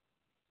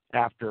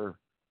after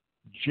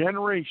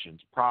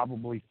generations,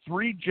 probably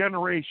 3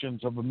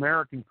 generations of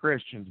American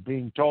Christians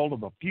being told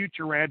of a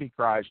future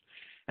Antichrist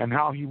and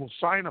how he will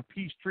sign a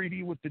peace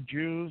treaty with the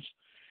Jews,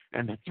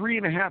 and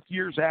 3.5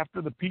 years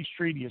after the peace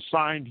treaty is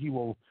signed, he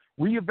will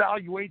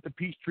reevaluate the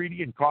peace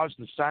treaty and cause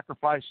the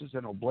sacrifices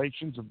and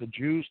oblations of the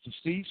Jews to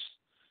cease,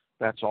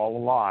 that's all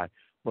a lie.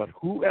 But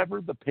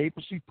whoever the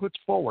papacy puts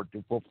forward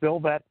to fulfill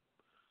that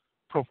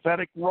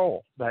prophetic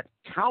role, that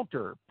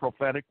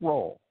counter-prophetic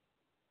role,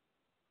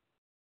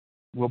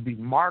 will be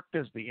marked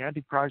as the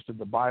Antichrist of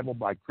the Bible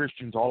by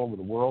Christians all over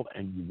the world,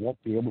 and you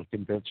won't be able to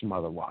convince them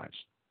otherwise.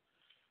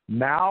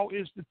 Now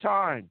is the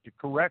time to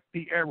correct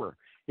the error.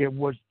 It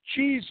was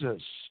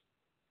Jesus,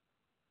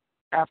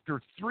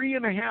 after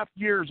 3.5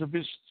 years of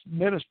his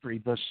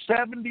ministry, the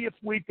 70th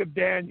week of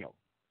Daniel,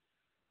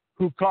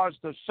 who caused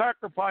the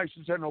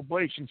sacrifices and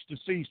oblations to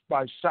cease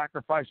by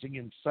sacrificing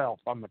himself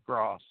on the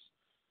cross,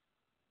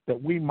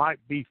 that we might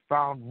be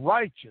found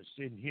righteous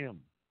in him.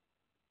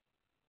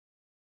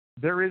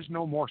 There is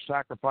no more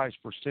sacrifice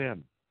for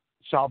sin.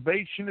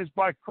 Salvation is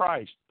by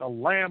Christ, the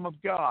Lamb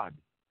of God.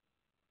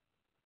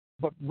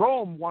 But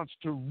Rome wants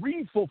to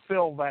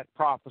re-fulfill that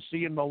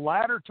prophecy in the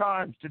latter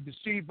times to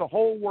deceive the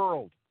whole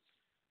world,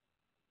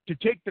 to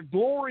take the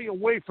glory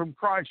away from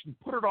Christ and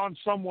put it on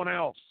someone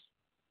else.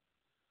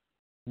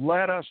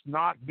 Let us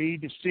not be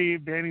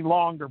deceived any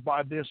longer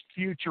by this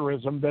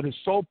futurism that is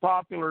so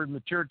popular in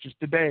the churches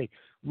today.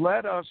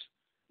 Let us,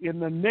 in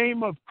the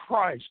name of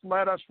Christ,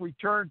 let us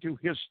return to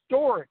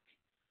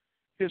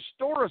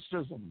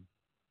historicism.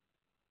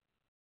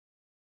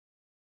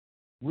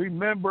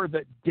 Remember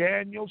that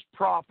Daniel's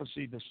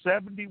prophecy, the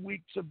 70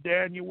 weeks of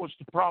Daniel, was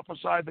to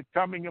prophesy the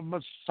coming of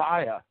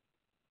Messiah.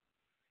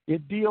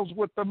 It deals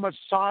with the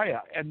Messiah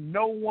and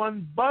no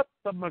one but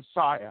the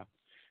Messiah.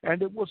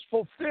 And it was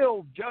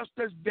fulfilled just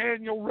as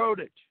Daniel wrote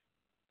it.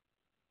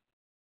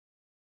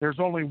 There's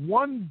only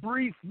one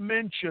brief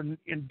mention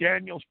in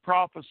Daniel's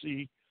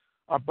prophecy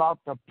about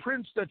the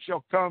prince that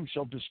shall come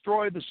shall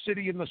destroy the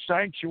city and the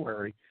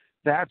sanctuary.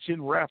 That's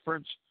in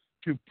reference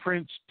to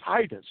Prince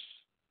Titus,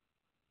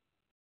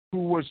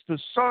 who was the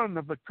son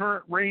of the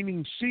current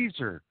reigning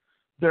Caesar,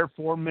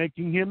 therefore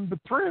making him the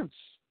prince.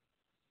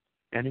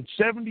 And in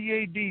 70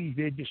 A.D.,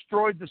 they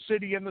destroyed the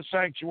city and the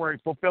sanctuary,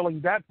 fulfilling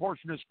that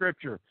portion of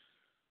Scripture.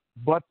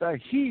 But the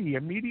he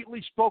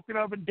immediately spoken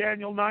of in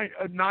Daniel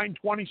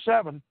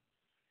 9:27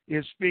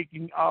 is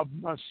speaking of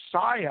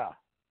Messiah.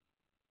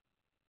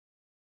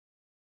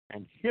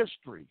 And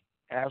history,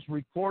 as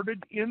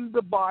recorded in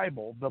the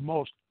Bible, the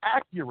most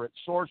accurate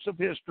source of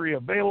history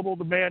available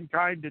to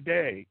mankind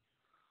today,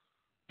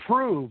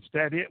 proves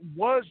that it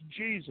was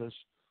Jesus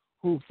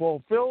who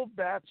fulfilled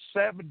that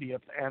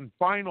 70th and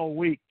final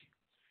week.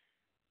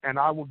 And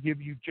I will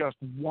give you just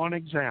one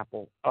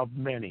example of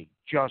many.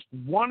 Just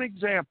one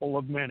example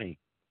of many.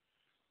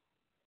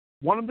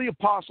 one of the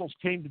apostles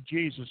came to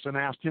Jesus and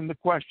asked him the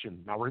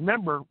question. Now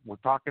remember, we're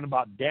talking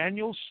about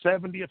Daniel's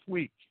 70th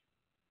week.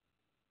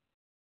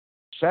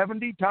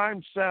 70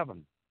 times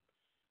 7.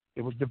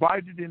 It was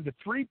divided into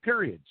 3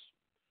 periods.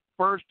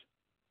 First,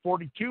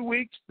 42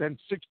 weeks, then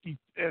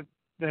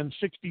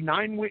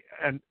 69 weeks,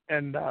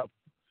 and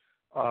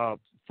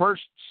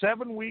first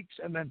 7 weeks,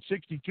 and then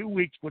 62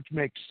 weeks, which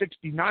makes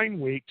 69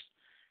 weeks,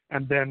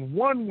 and then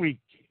 1 week.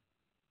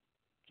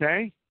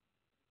 Okay?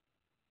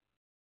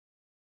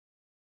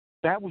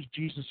 That was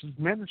Jesus'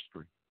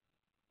 ministry.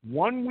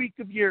 1 week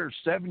of years,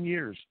 7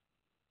 years.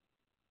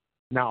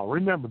 Now,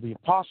 remember, the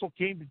apostle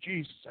came to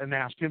Jesus and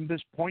asked him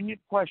this poignant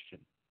question.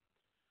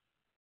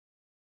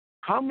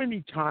 How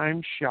many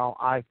times shall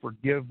I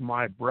forgive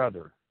my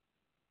brother?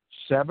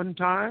 7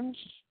 times?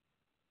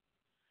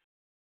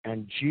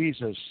 And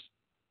Jesus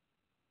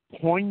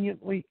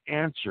poignantly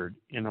answered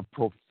in a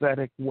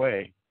prophetic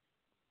way,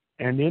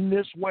 and in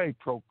this way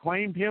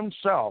proclaimed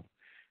himself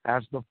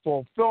as the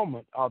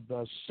fulfillment of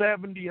the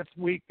 70th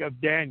week of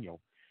Daniel.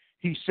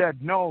 He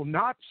said, no,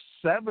 not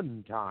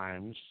 7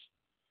 times,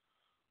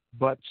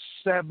 but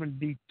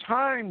 70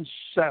 times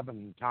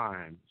 7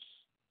 times.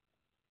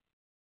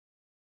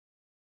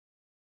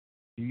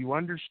 Do you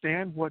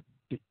understand what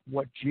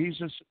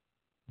Jesus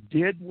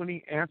did when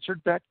he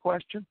answered that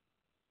question?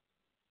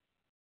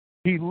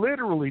 He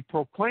literally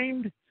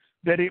proclaimed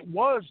that it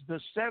was the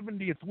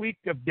 70th week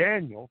of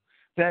Daniel,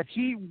 that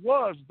he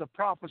was the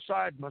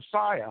prophesied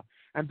Messiah,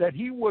 and that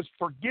he was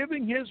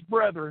forgiving his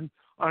brethren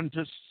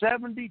unto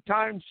 70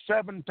 times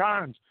 7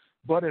 times.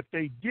 But if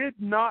they did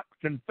not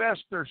confess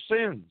their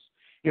sins,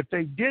 if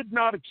they did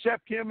not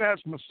accept him as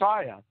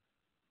Messiah,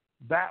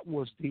 that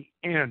was the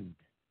end.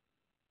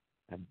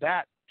 And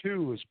that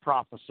too is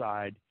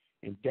prophesied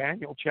in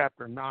Daniel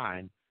chapter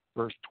 9,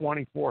 verse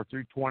 24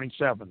 through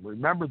 27.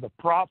 Remember, the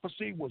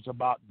prophecy was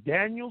about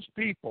Daniel's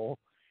people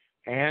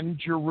and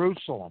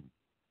Jerusalem.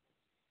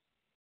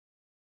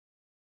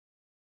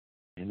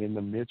 And in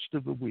the midst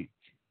of the week,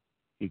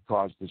 he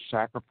caused the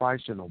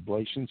sacrifice and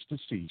oblations to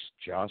cease,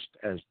 just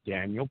as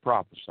Daniel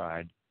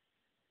prophesied.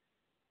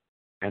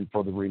 And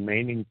for the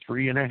remaining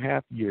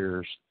 3.5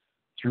 years,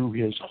 through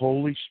his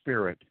Holy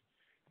Spirit,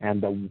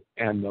 and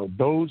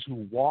those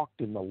who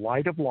walked in the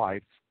light of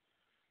life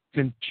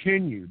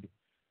continued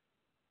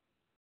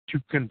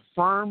to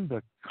confirm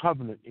the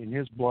covenant in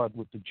his blood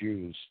with the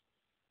Jews.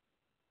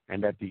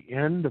 And at the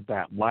end of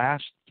that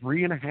last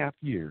 3.5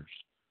 years,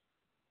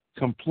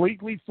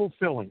 completely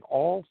fulfilling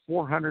all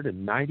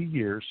 490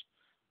 years,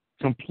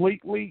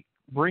 completely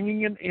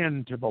bringing an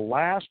end to the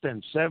last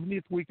and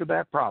 70th week of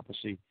that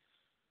prophecy,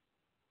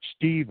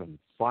 Stephen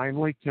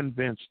finally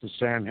convinced the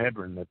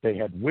Sanhedrin that they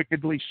had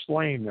wickedly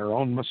slain their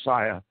own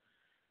Messiah.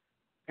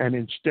 And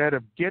instead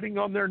of getting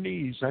on their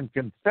knees and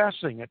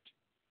confessing it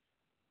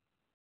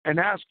and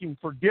asking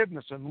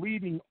forgiveness and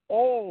leading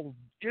all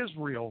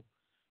Israel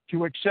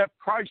to accept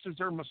Christ as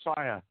their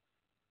Messiah,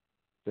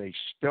 they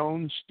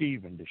stoned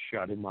Stephen to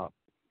shut him up.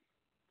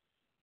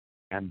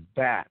 And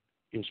that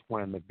is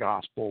when the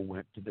gospel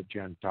went to the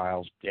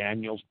Gentiles.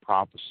 Daniel's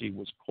prophecy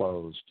was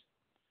closed.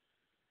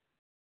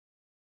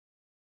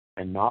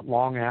 And not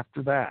long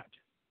after that,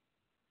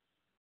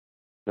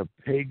 the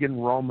pagan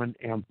Roman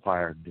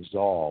Empire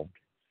dissolved,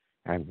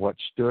 and what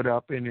stood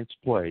up in its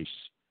place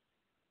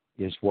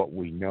is what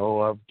we know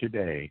of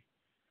today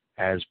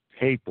as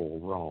papal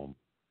Rome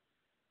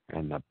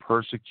and the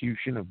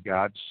persecution of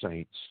God's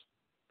saints.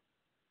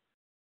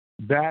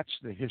 That's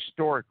the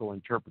historical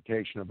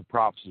interpretation of the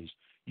prophecies.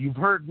 You've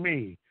heard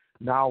me.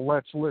 Now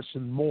let's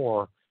listen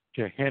more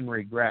to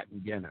Henry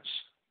Grattan Guinness.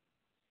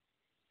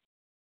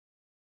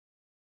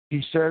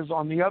 He says,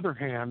 on the other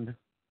hand,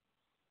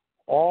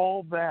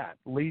 all that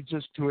leads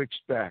us to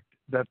expect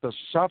that the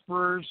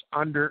sufferers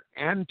under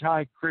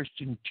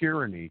anti-Christian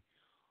tyranny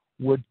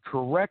would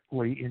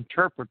correctly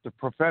interpret the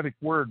prophetic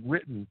word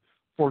written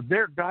for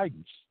their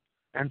guidance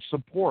and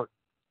support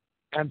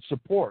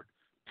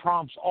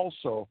prompts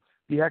also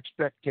the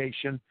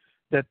expectation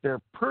that their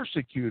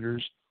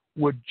persecutors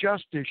would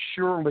just as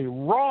surely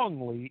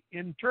wrongly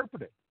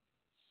interpret it.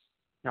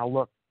 Now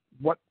look,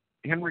 what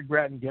Henry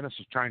Grattan Guinness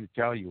is trying to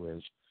tell you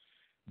is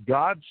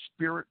God's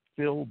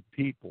Spirit-filled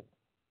people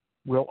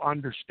will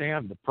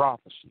understand the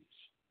prophecies.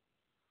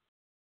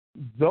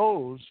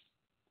 Those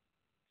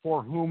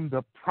for whom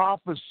the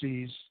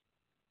prophecies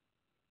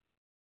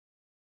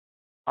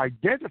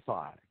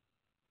identify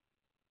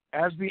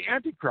as the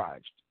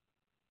Antichrist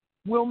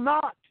will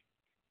not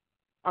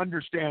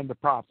understand the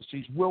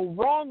prophecies, will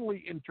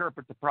wrongly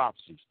interpret the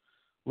prophecies.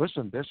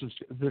 Listen,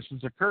 this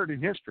has occurred in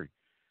history.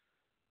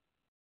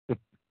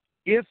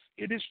 If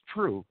it is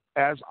true,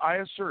 as I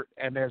assert,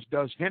 and as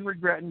does Henry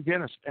Grattan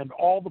Guinness and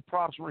all the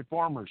Protestant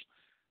reformers,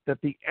 that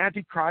the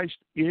Antichrist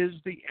is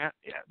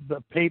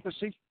the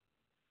papacy,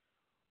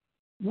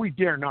 we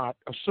dare not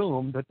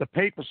assume that the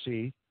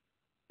papacy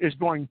is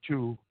going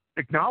to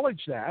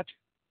acknowledge that,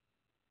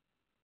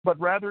 but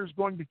rather is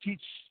going to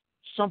teach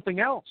something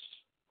else,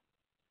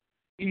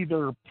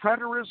 either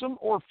preterism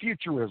or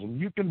futurism.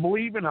 You can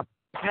believe in a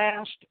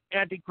past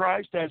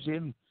Antichrist, as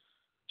in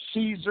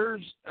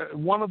Caesars,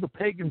 one of the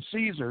pagan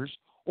Caesars,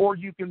 or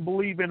you can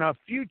believe in a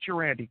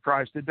future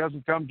Antichrist that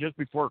doesn't come just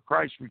before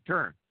Christ's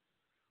return.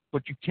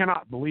 But you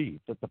cannot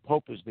believe that the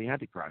Pope is the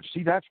Antichrist.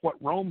 See, that's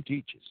what Rome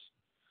teaches.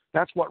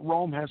 That's what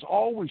Rome has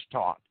always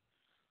taught.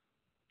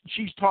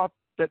 She's taught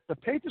that the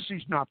papacy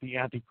is not the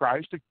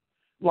Antichrist,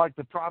 like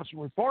the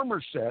Protestant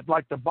reformers said,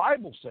 like the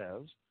Bible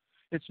says.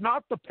 It's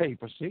not the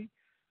papacy.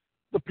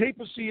 The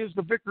papacy is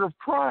the vicar of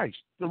Christ.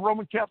 The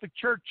Roman Catholic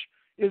Church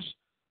is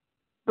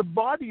the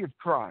body of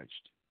Christ.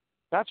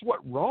 That's what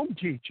Rome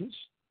teaches.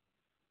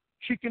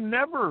 She can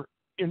never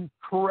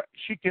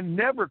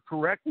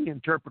correctly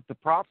interpret the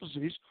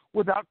prophecies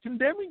without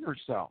condemning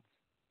herself.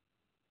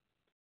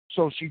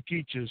 So she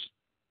teaches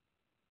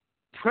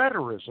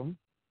preterism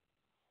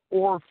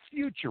or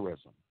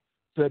futurism.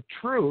 The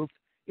truth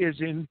is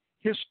in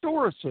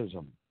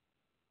historicism.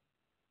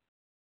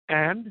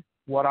 And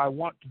what I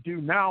want to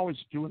do now is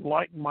to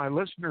enlighten my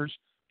listeners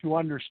to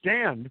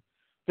understand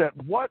that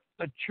what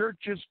the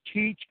churches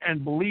teach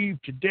and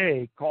believe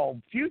today,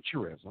 called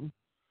futurism,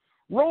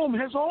 Rome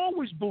has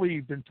always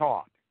believed and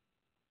taught.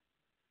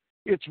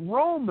 It's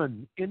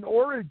Roman in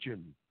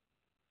origin.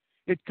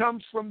 It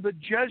comes from the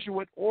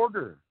Jesuit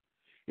order.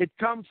 It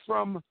comes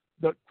from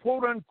the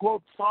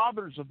quote-unquote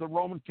fathers of the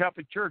Roman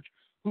Catholic Church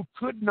who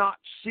could not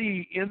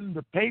see in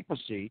the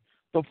papacy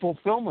the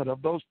fulfillment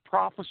of those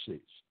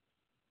prophecies.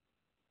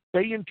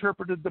 They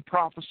interpreted the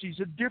prophecies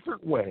a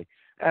different way,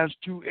 as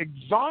to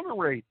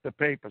exonerate the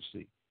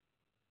papacy.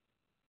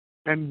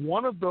 And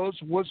one of those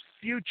was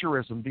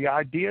futurism, the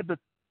idea that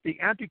the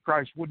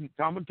Antichrist wouldn't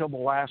come until the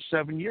last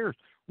 7 years.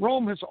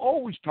 Rome has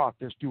always taught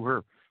this to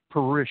her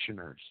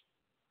parishioners.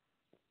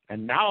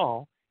 And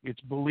now it's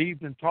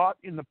believed and taught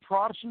in the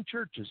Protestant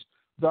churches,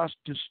 thus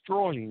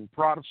destroying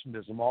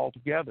Protestantism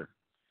altogether.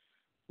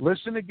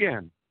 Listen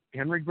again.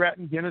 Henry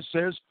Grattan Guinness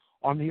says,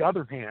 on the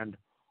other hand,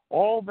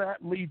 all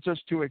that leads us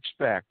to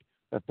expect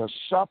that the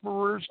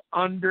sufferers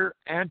under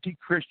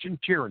anti-Christian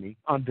tyranny,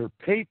 under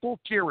papal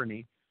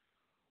tyranny,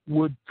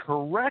 would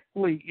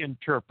correctly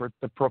interpret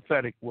the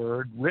prophetic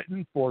word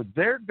written for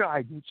their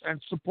guidance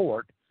and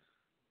support,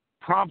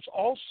 prompts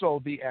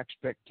also the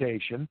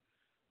expectation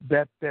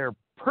that their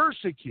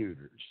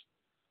persecutors,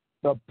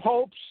 the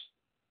popes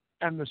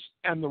and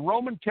the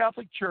Roman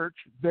Catholic Church,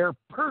 their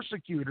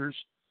persecutors,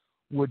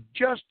 would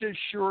just as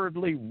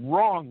assuredly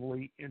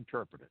wrongly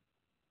interpret it.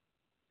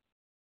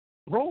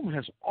 Rome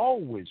has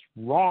always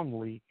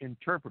wrongly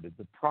interpreted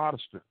the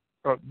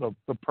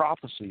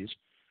prophecies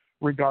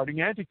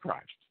regarding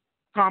Antichrist.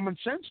 Common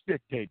sense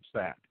dictates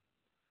that.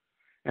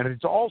 And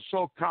it's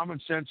also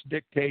common sense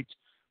dictates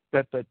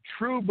that the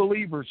true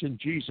believers in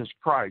Jesus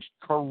Christ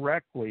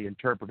correctly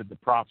interpreted the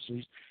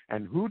prophecies.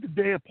 And who did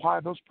they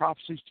apply those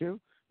prophecies to?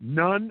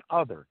 None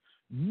other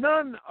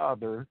than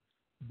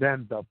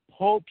the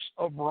popes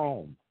of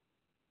Rome.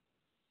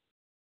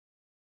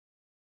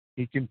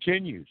 He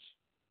continues,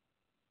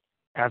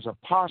 as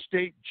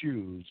apostate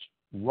Jews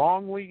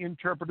wrongly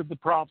interpreted the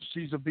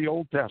prophecies of the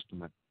Old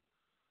Testament,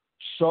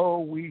 so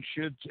we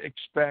should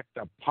expect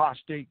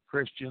apostate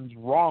Christians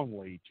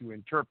wrongly to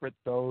interpret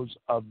those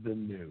of the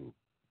New.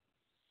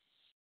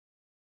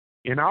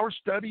 In our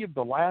study of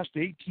the last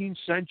 18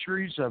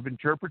 centuries of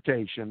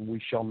interpretation,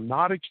 we shall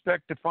not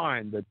expect to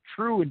find the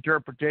true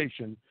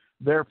interpretation,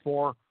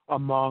 therefore,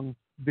 among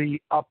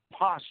the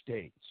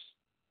apostates,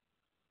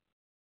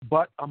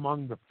 but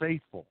among the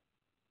faithful.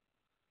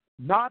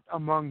 Not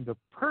among the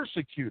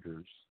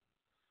persecutors,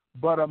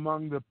 but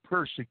among the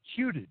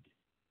persecuted.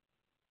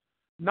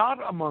 Not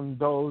among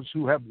those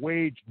who have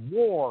waged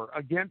war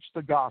against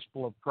the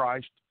gospel of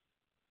Christ,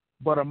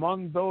 but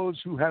among those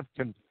who have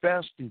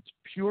confessed its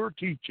pure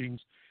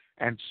teachings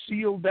and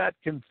sealed that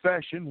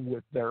confession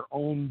with their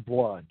own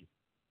blood.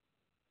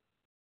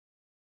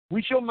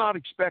 We shall not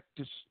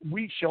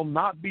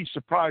be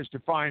surprised to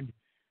find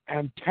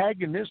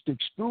antagonistic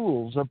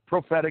schools of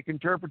prophetic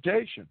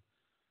interpretation.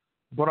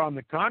 But on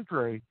the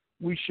contrary,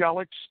 we shall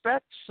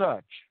expect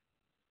such,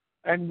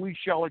 and we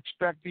shall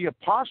expect the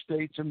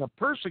apostates and the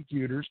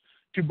persecutors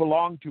to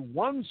belong to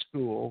one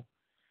school,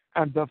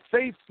 and the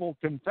faithful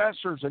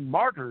confessors and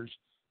martyrs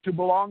to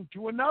belong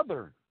to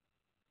another.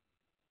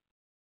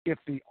 If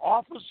the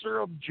officer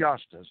of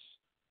justice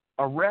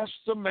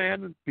arrests a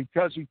man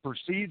because he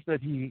perceives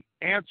that he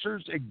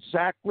answers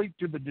exactly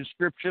to the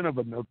description of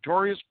a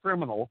notorious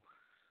criminal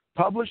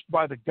published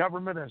by the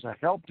government as a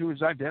help to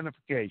his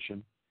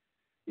identification,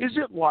 is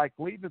it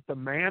likely that the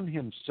man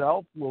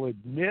himself will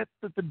admit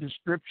that the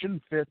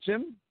description fits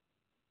him?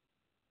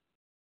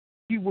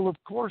 He will, of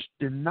course,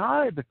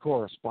 deny the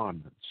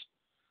correspondence,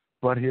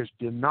 but his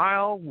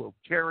denial will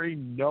carry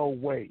no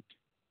weight.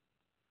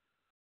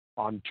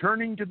 On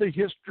turning to the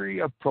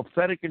history of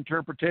prophetic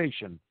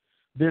interpretation,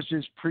 this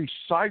is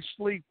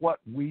precisely what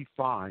we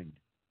find.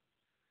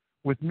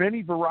 With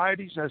many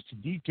varieties as to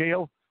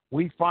detail,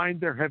 we find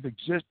there have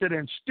existed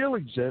and still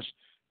exist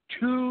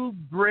two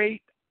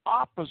great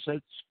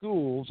opposite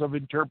schools of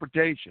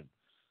interpretation,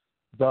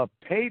 the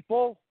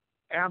papal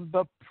and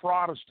the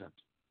Protestant,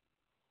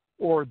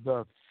 or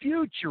the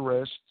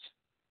futurists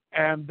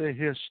and the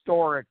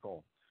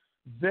historical.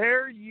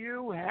 There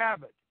you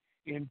have it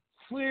in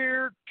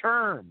clear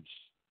terms,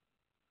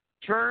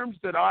 terms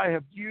that I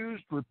have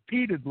used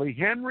repeatedly.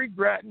 Henry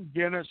Grattan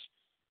Guinness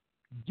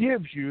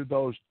gives you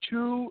those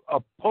two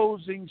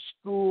opposing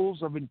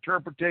schools of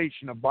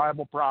interpretation of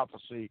Bible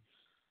prophecy: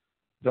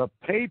 the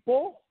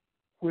papal,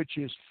 which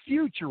is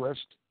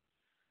futurist,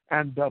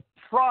 and the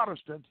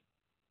Protestant,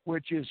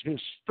 which is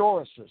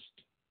historicist.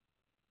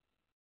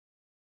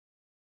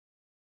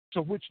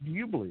 So which do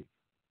you believe?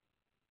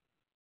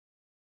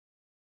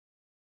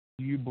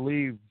 Do you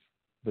believe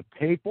the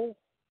papal,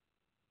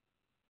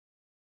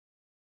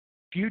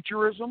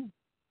 futurism,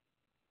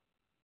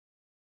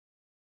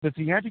 that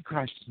the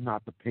Antichrist is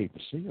not the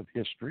papacy of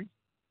history,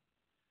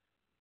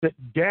 that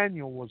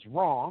Daniel was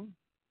wrong,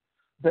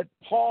 that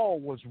Paul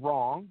was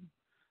wrong,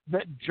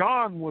 that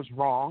John was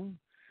wrong,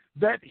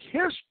 that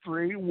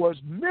history was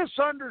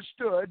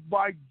misunderstood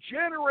by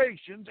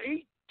generations,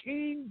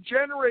 18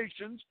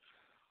 generations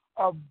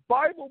of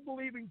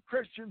Bible-believing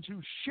Christians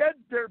who shed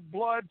their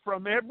blood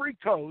from every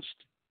coast,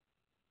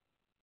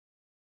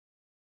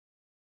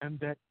 and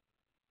that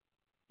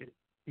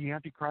the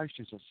Antichrist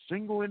is a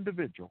single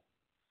individual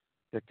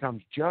that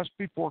comes just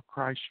before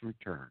Christ's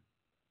return.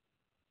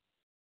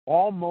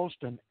 Almost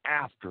an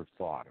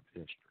afterthought of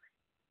history.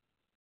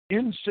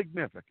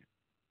 Insignificant.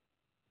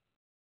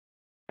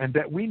 And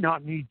that we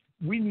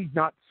need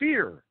not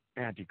fear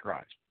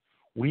Antichrist.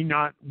 We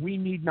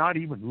need not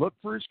even look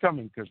for his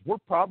coming, because we're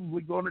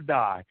probably going to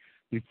die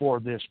before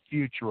this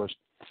futurist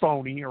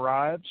phony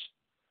arrives.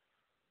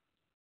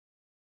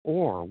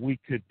 Or we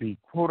could be,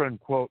 quote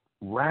unquote,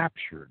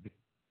 raptured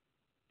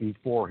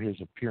before his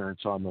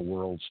appearance on the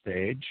world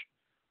stage.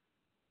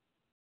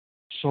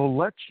 So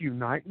let's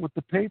unite with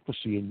the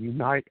papacy and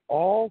unite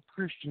all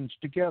Christians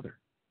together.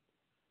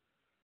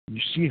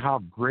 You see how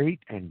great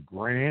and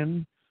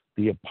grand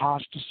the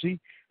apostasy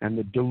and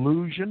the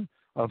delusion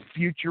of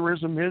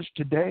futurism is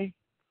today?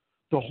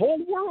 The whole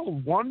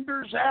world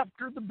wonders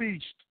after the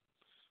beast.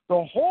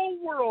 The whole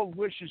world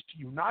wishes to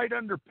unite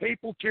under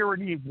papal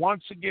tyranny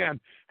once again,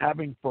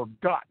 having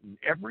forgotten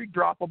every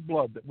drop of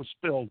blood that was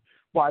spilled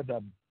by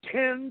the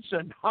tens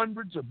and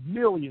hundreds of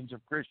millions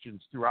of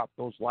Christians throughout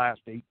those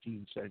last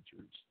 18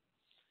 centuries.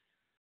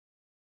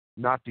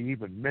 Not to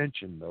even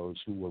mention those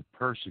who were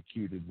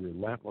persecuted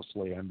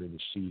relentlessly under the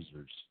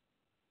Caesars.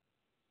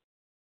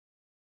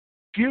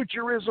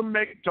 Futurism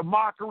makes a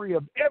mockery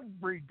of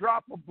every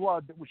drop of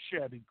blood that was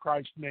shed in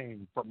Christ's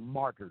name from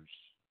martyrs.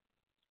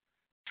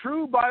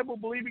 True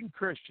Bible-believing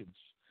Christians,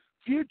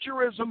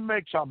 futurism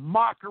makes a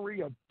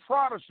mockery of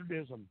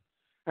Protestantism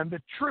and the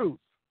truth.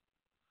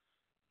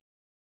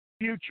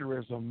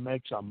 Futurism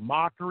makes a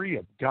mockery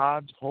of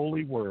God's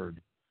holy word,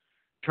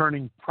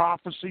 turning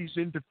prophecies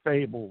into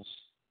fables.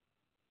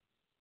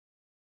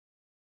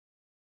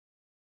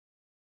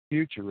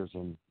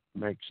 Futurism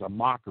makes a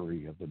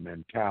mockery of the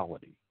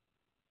mentality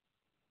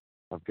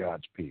of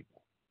God's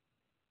people,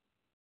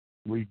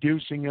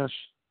 reducing us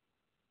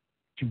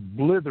to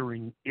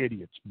blithering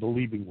idiots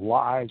believing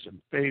lies and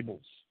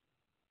fables.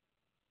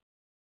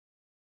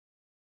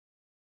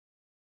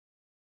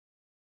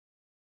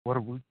 What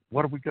are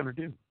we going to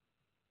do?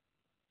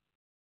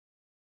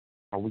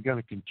 Are we going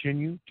to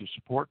continue to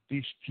support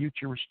these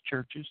futurist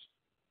churches,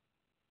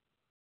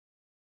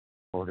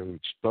 or to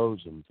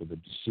expose them to the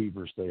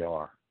deceivers they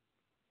are?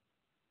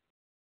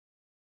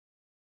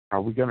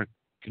 Are we going to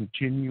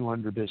continue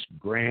under this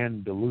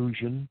grand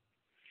delusion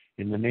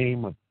in the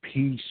name of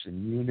peace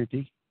and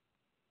unity,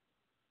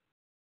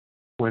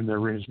 when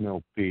there is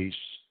no peace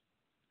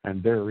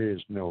and there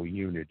is no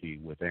unity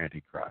with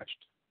Antichrist?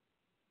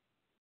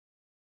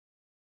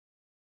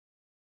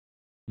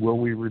 Will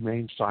we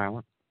remain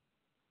silent,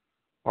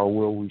 or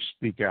will we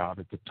speak out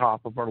at the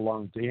top of our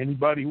lungs to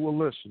anybody who will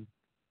listen?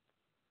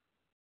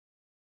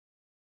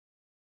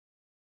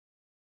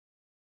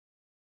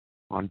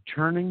 On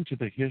turning to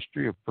the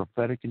history of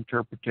prophetic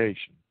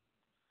interpretation,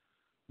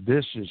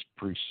 this is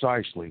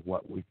precisely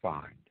what we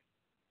find.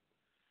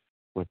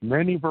 With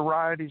many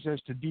varieties as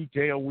to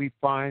detail, we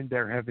find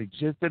there have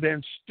existed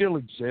and still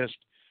exist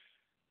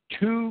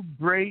two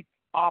great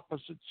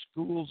opposite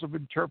schools of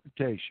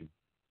interpretation: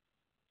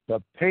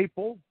 the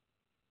papal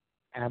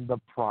and the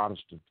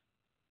Protestant,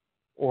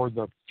 or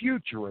the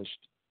futurist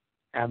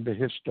and the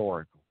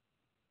historical.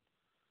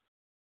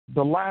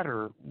 The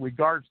latter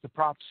regards the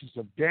prophecies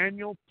of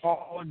Daniel,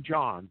 Paul, and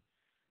John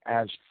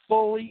as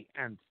fully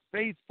and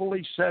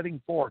faithfully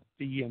setting forth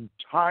the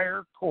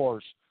entire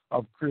course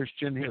of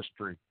Christian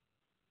history.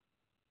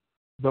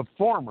 The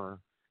former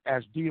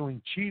as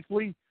dealing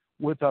chiefly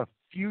with a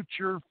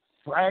future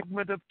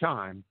fragment of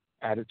time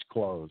at its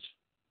close.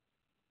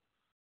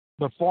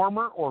 The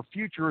former or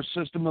futurist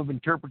system of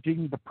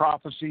interpreting the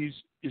prophecies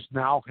is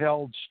now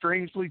held,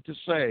 strangely to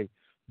say,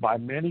 by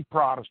many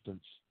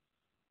Protestants,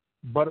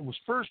 but it was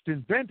first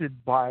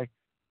invented by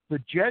the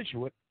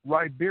Jesuit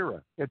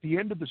Ribera at the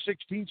end of the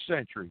 16th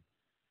century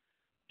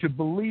to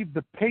believe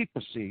the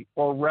papacy,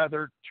 or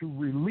rather to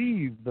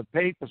relieve the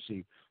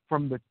papacy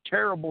from the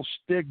terrible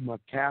stigma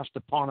cast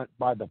upon it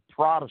by the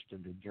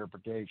Protestant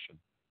interpretation.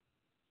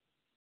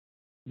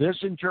 This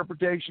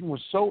interpretation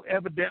was so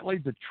evidently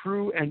the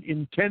true and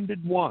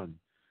intended one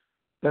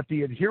that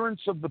the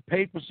adherents of the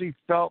papacy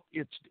felt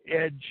its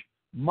edge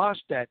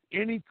must at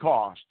any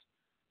cost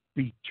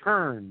be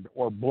turned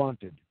or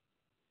blunted.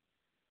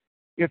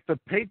 If the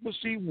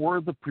papacy were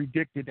the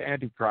predicted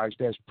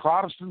Antichrist, as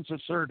Protestants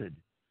asserted,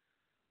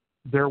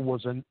 there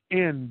was an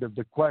end of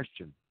the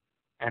question,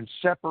 and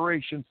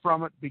separation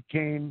from it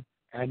became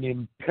an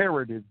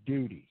imperative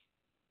duty.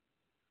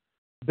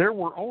 There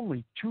were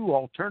only two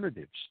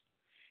alternatives.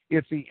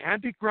 If the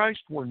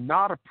Antichrist were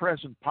not a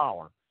present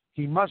power,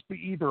 he must be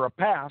either a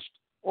past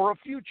or a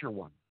future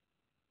one.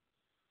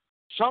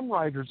 Some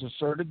writers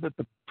asserted that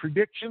the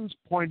predictions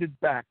pointed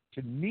back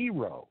to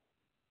Nero.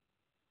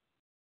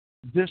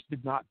 This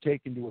did not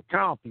take into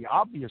account the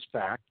obvious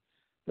fact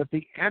that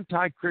the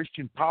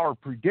anti-Christian power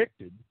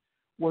predicted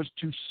was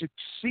to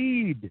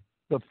succeed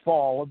the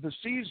fall of the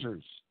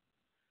Caesars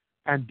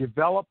and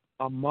develop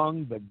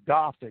among the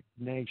Gothic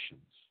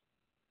nations.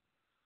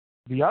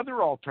 The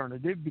other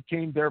alternative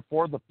became,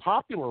 therefore, the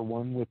popular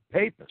one with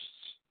papists.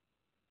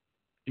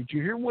 Did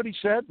you hear what he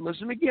said?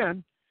 Listen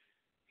again.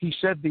 He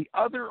said the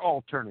other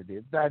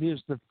alternative, that is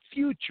the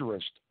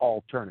futurist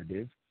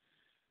alternative,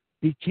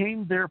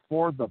 became,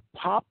 therefore, the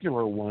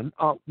popular one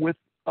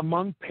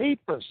among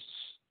papists,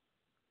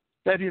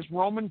 that is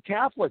Roman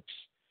Catholics.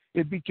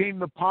 It became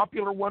the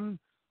popular one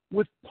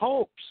with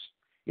popes.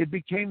 It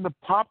became the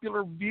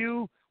popular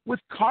view with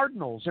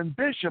cardinals and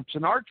bishops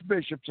and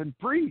archbishops and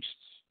priests.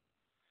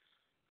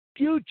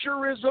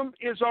 Futurism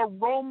is a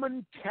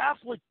Roman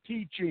Catholic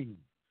teaching,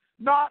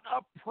 not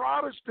a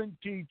Protestant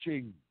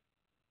teaching.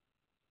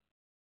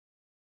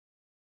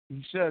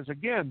 He says,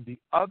 again, the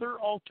other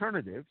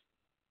alternative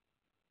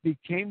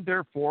became,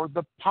 therefore,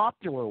 the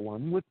popular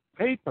one with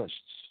papists.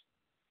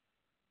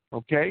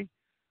 Okay?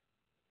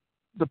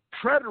 The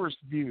preterist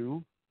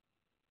view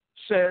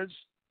says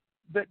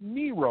that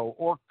Nero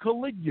or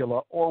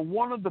Caligula or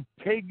one of the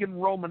pagan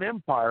Roman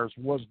empires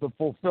was the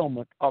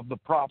fulfillment of the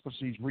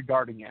prophecies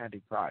regarding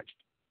Antichrist.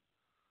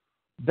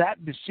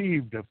 That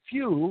deceived a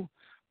few,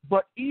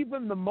 but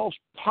even the most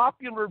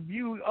popular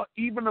view,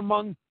 even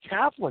among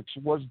Catholics,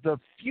 was the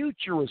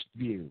futurist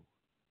view.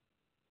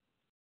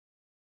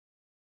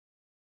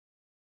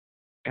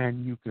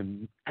 And you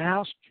can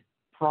ask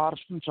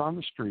Protestants on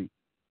the street,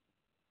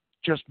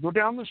 just go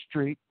down the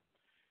street,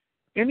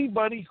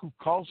 anybody who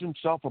calls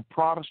himself a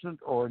Protestant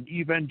or an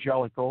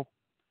evangelical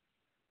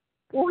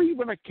or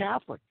even a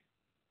Catholic,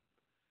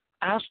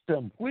 ask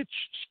them, which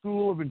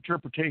school of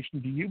interpretation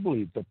do you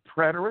believe, the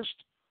preterist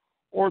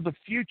or the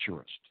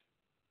futurist?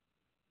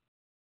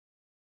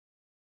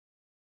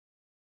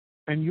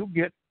 And you'll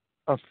get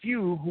a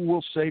few who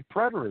will say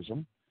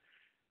preterism,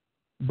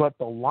 but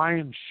the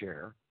lion's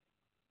share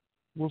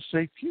will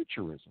say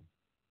futurism.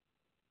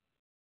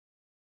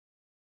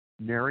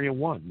 Nary a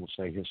one will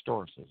say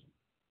historicism.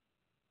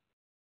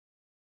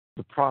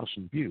 The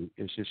Protestant view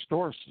is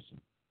historicism.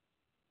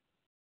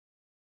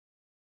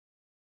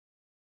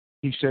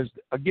 He says,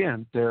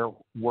 again, there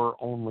were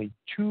only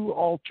two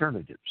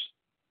alternatives.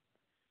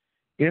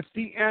 If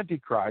the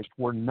Antichrist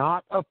were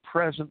not a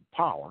present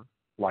power,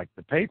 like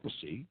the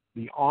papacy,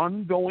 the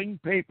ongoing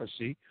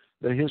papacy,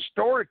 the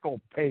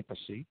historical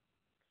papacy,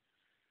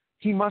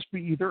 he must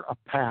be either a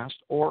past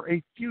or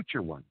a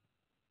future one.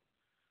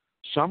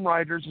 Some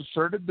writers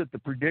asserted that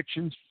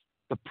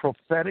the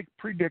prophetic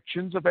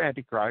predictions of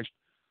Antichrist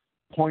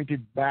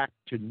pointed back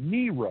to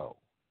Nero.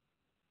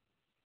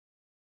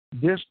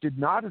 This did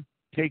not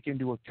take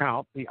into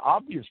account the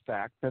obvious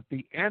fact that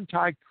the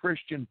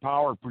anti-Christian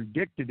power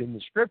predicted in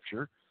the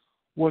Scripture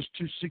was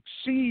to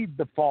succeed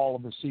the fall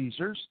of the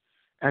Caesars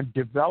and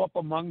develop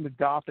among the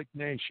Gothic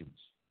nations.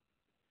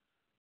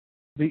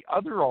 The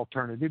other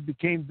alternative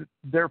became,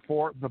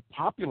 therefore, the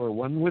popular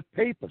one with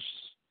papists.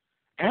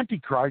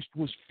 Antichrist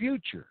was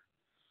future.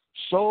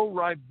 So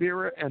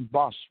Ribera and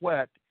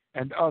Bossuet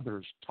and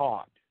others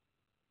taught.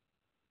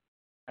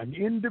 An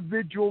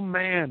individual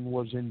man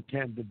was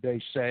intended,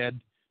 they said,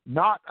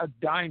 not a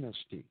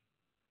dynasty.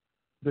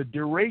 The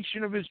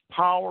duration of his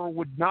power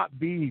would not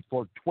be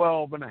for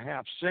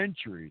 12.5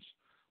 centuries,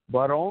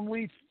 but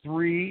only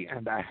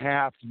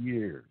 3.5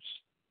 years.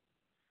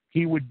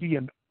 He would be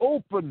an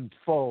open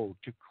foe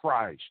to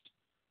Christ,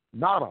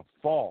 not a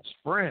false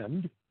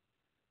friend.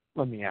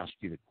 Let me ask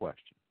you the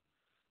question.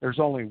 There's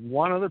only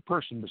one other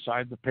person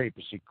beside the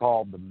papacy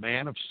called the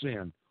man of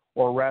sin,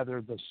 or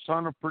rather the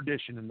son of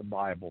perdition in the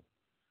Bible.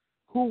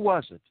 Who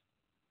was it?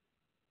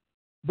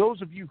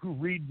 Those of you who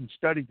read and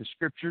study the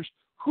Scriptures,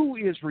 who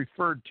is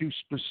referred to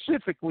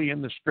specifically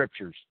in the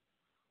Scriptures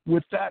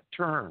with that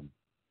term,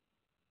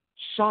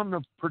 son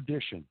of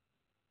perdition?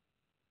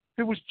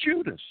 It was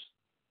Judas,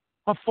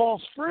 a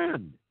false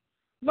friend,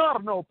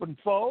 not an open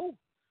foe.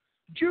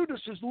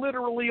 Judas is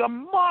literally a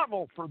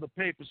model for the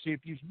papacy. If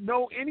you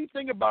know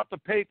anything about the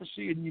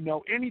papacy and you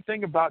know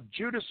anything about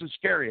Judas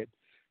Iscariot,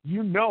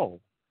 you know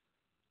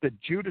that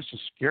Judas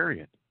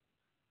Iscariot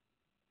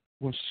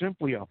was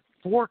simply a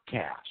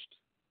forecast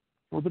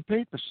for the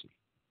papacy.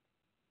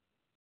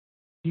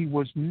 He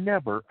was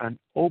never an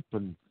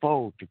open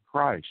foe to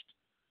Christ.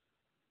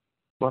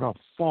 but a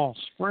false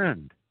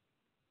friend.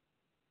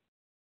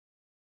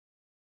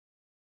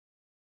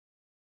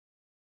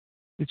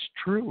 It's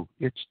true.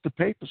 It's the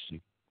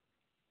papacy.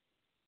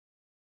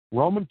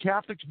 Roman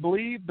Catholics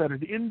believe that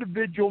an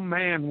individual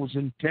man was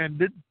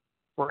intended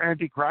for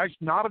Antichrist,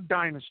 not a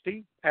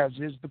dynasty, as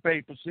is the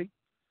papacy.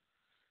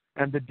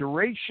 And the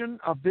duration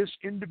of this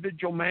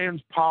individual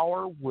man's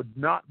power would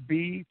not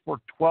be for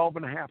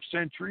 12.5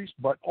 centuries,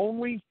 but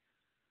only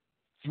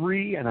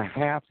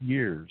 3.5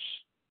 years.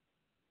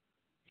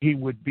 He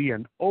would be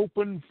an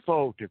open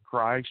foe to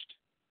Christ,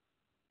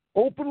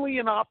 openly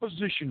in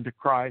opposition to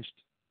Christ,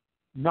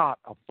 not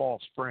a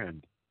false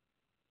friend.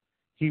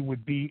 He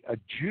would be a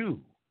Jew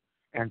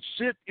and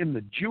sit in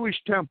the Jewish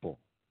temple.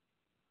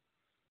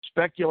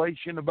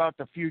 Speculation about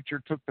the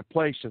future took the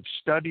place of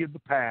study of the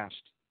past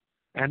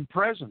and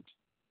present,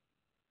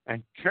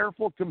 and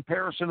careful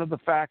comparison of the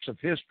facts of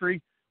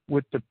history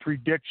with the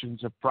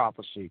predictions of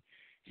prophecy.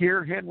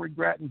 Here, Henry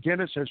Grattan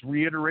Guinness has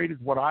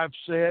reiterated what I've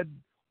said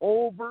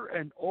over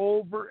and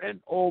over and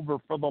over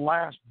for the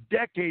last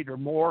decade or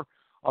more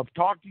of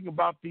talking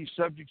about these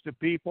subjects to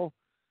people,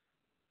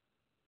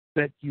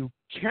 that you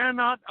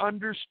cannot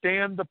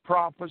understand the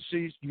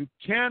prophecies, you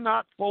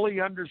cannot fully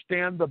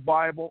understand the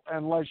Bible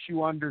unless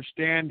you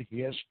understand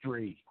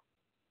history.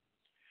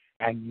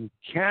 And you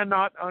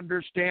cannot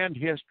understand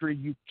history,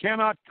 you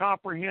cannot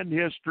comprehend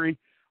history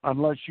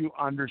unless you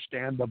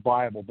understand the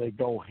Bible. They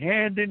go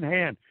hand in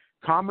hand.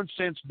 Common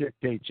sense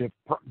dictates if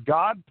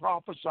God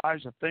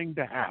prophesies a thing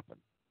to happen,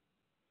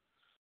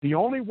 the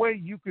only way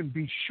you can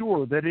be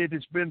sure that it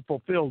has been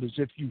fulfilled is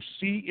if you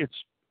see its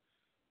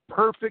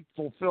perfect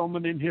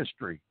fulfillment in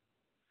history.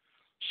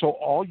 So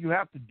all you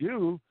have to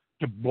do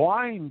to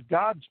blind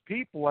God's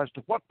people as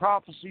to what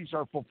prophecies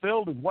are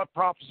fulfilled and what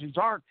prophecies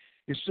aren't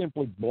is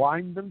simply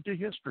blind them to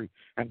history.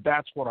 And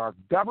that's what our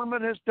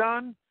government has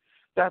done.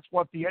 That's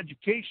what the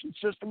education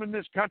system in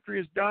this country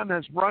has done,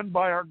 has run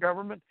by our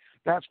government.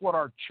 That's what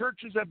our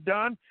churches have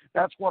done.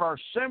 That's what our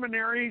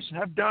seminaries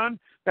have done.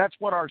 That's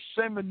what our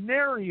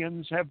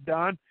seminarians have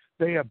done.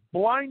 They have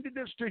blinded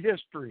us to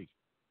history.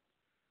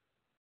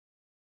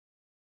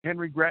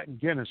 Henry Grattan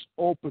Guinness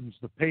opens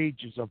the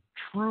pages of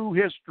true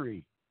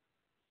history,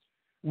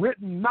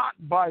 written not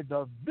by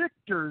the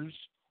victors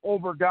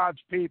over God's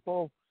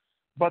people,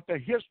 but the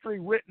history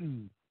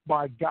written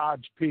by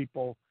God's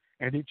people,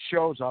 and it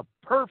shows a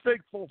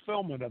perfect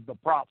fulfillment of the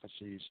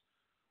prophecies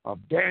of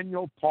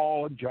Daniel,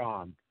 Paul, and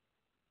John.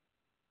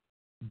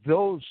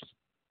 Those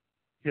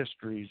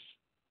histories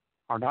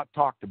are not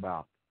talked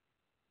about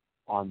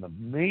on the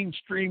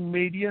mainstream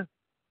media,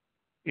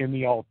 in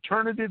the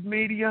alternative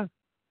media,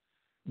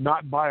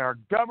 not by our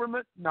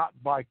government, not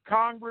by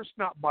Congress,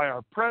 not by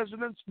our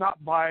presidents,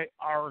 not by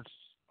our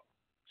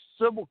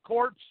civil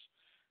courts,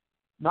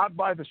 not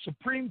by the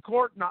Supreme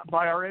Court, not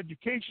by our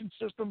education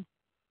system.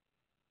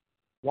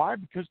 Why?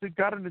 Because they've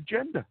got an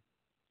agenda,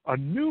 a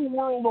new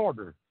world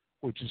order,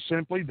 which is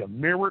simply the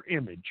mirror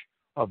image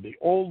of the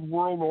old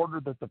world order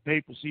that the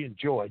papacy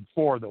enjoyed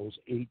for those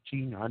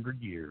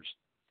 1,800 years.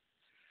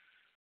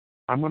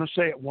 I'm going to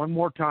say it one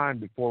more time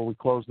before we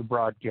close the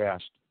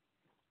broadcast.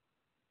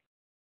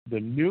 The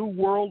new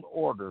world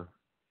order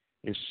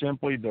is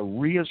simply the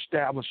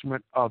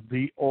reestablishment of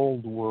the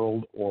old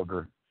world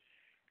order.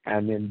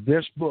 And in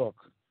this book,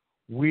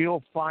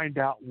 we'll find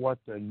out what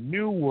the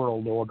new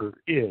world order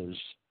is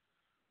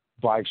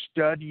by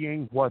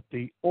studying what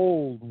the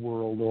old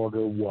world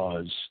order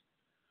was.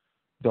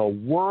 The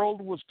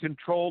world was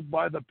controlled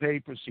by the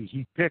papacy.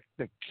 He picked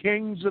the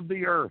kings of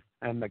the earth,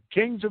 and the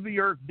kings of the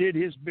earth did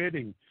his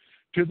bidding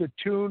to the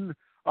tune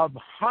of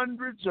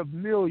hundreds of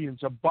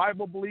millions of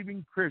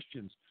Bible-believing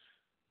Christians,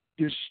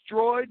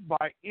 destroyed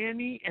by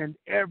any and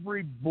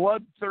every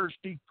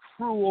bloodthirsty,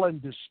 cruel,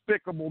 and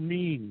despicable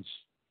means.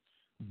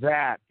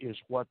 That is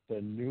what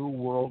the New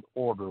World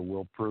Order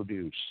will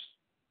produce.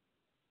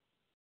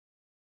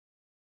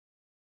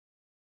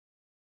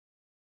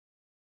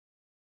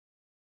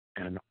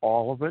 And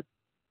all of it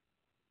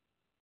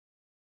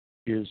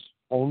is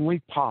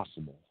only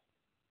possible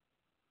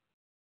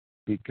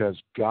because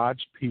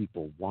God's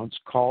people, once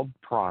called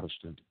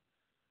Protestant,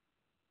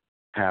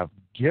 have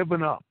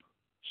given up,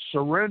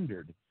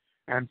 surrendered,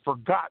 and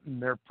forgotten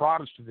their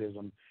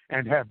Protestantism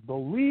and have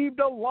believed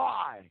a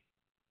lie,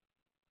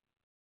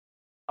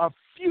 a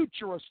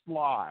futurist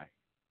lie,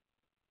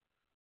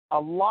 a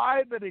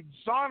lie that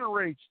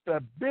exonerates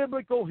the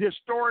biblical,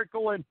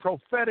 historical, and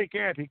prophetic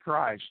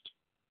Antichrist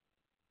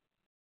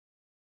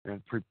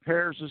and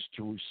prepares us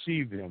to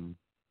receive him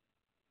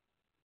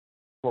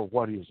for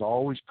what he has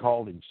always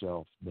called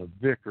himself, the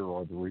vicar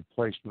or the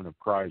replacement of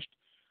Christ,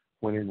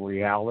 when in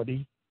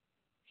reality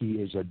he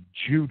is a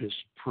Judas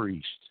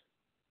priest,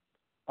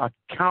 a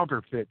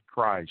counterfeit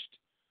Christ,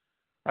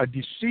 a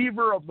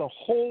deceiver of the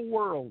whole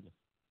world.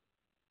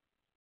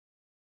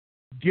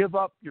 Give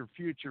up your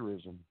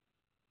futurism.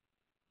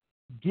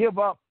 Give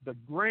up the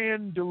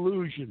grand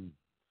delusion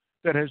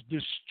that has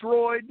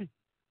destroyed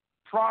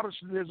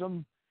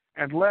Protestantism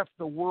and left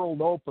the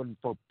world open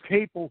for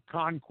papal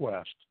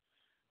conquest,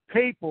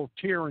 papal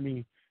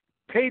tyranny,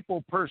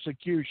 papal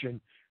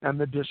persecution, and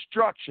the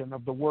destruction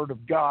of the Word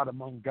of God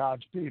among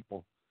God's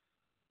people.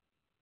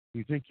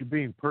 You think you're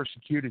being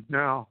persecuted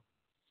now?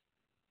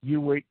 You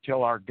wait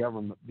till our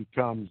government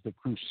becomes the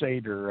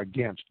crusader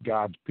against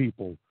God's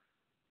people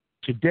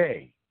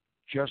today,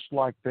 just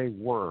like they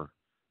were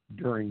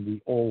during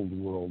the old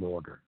world order.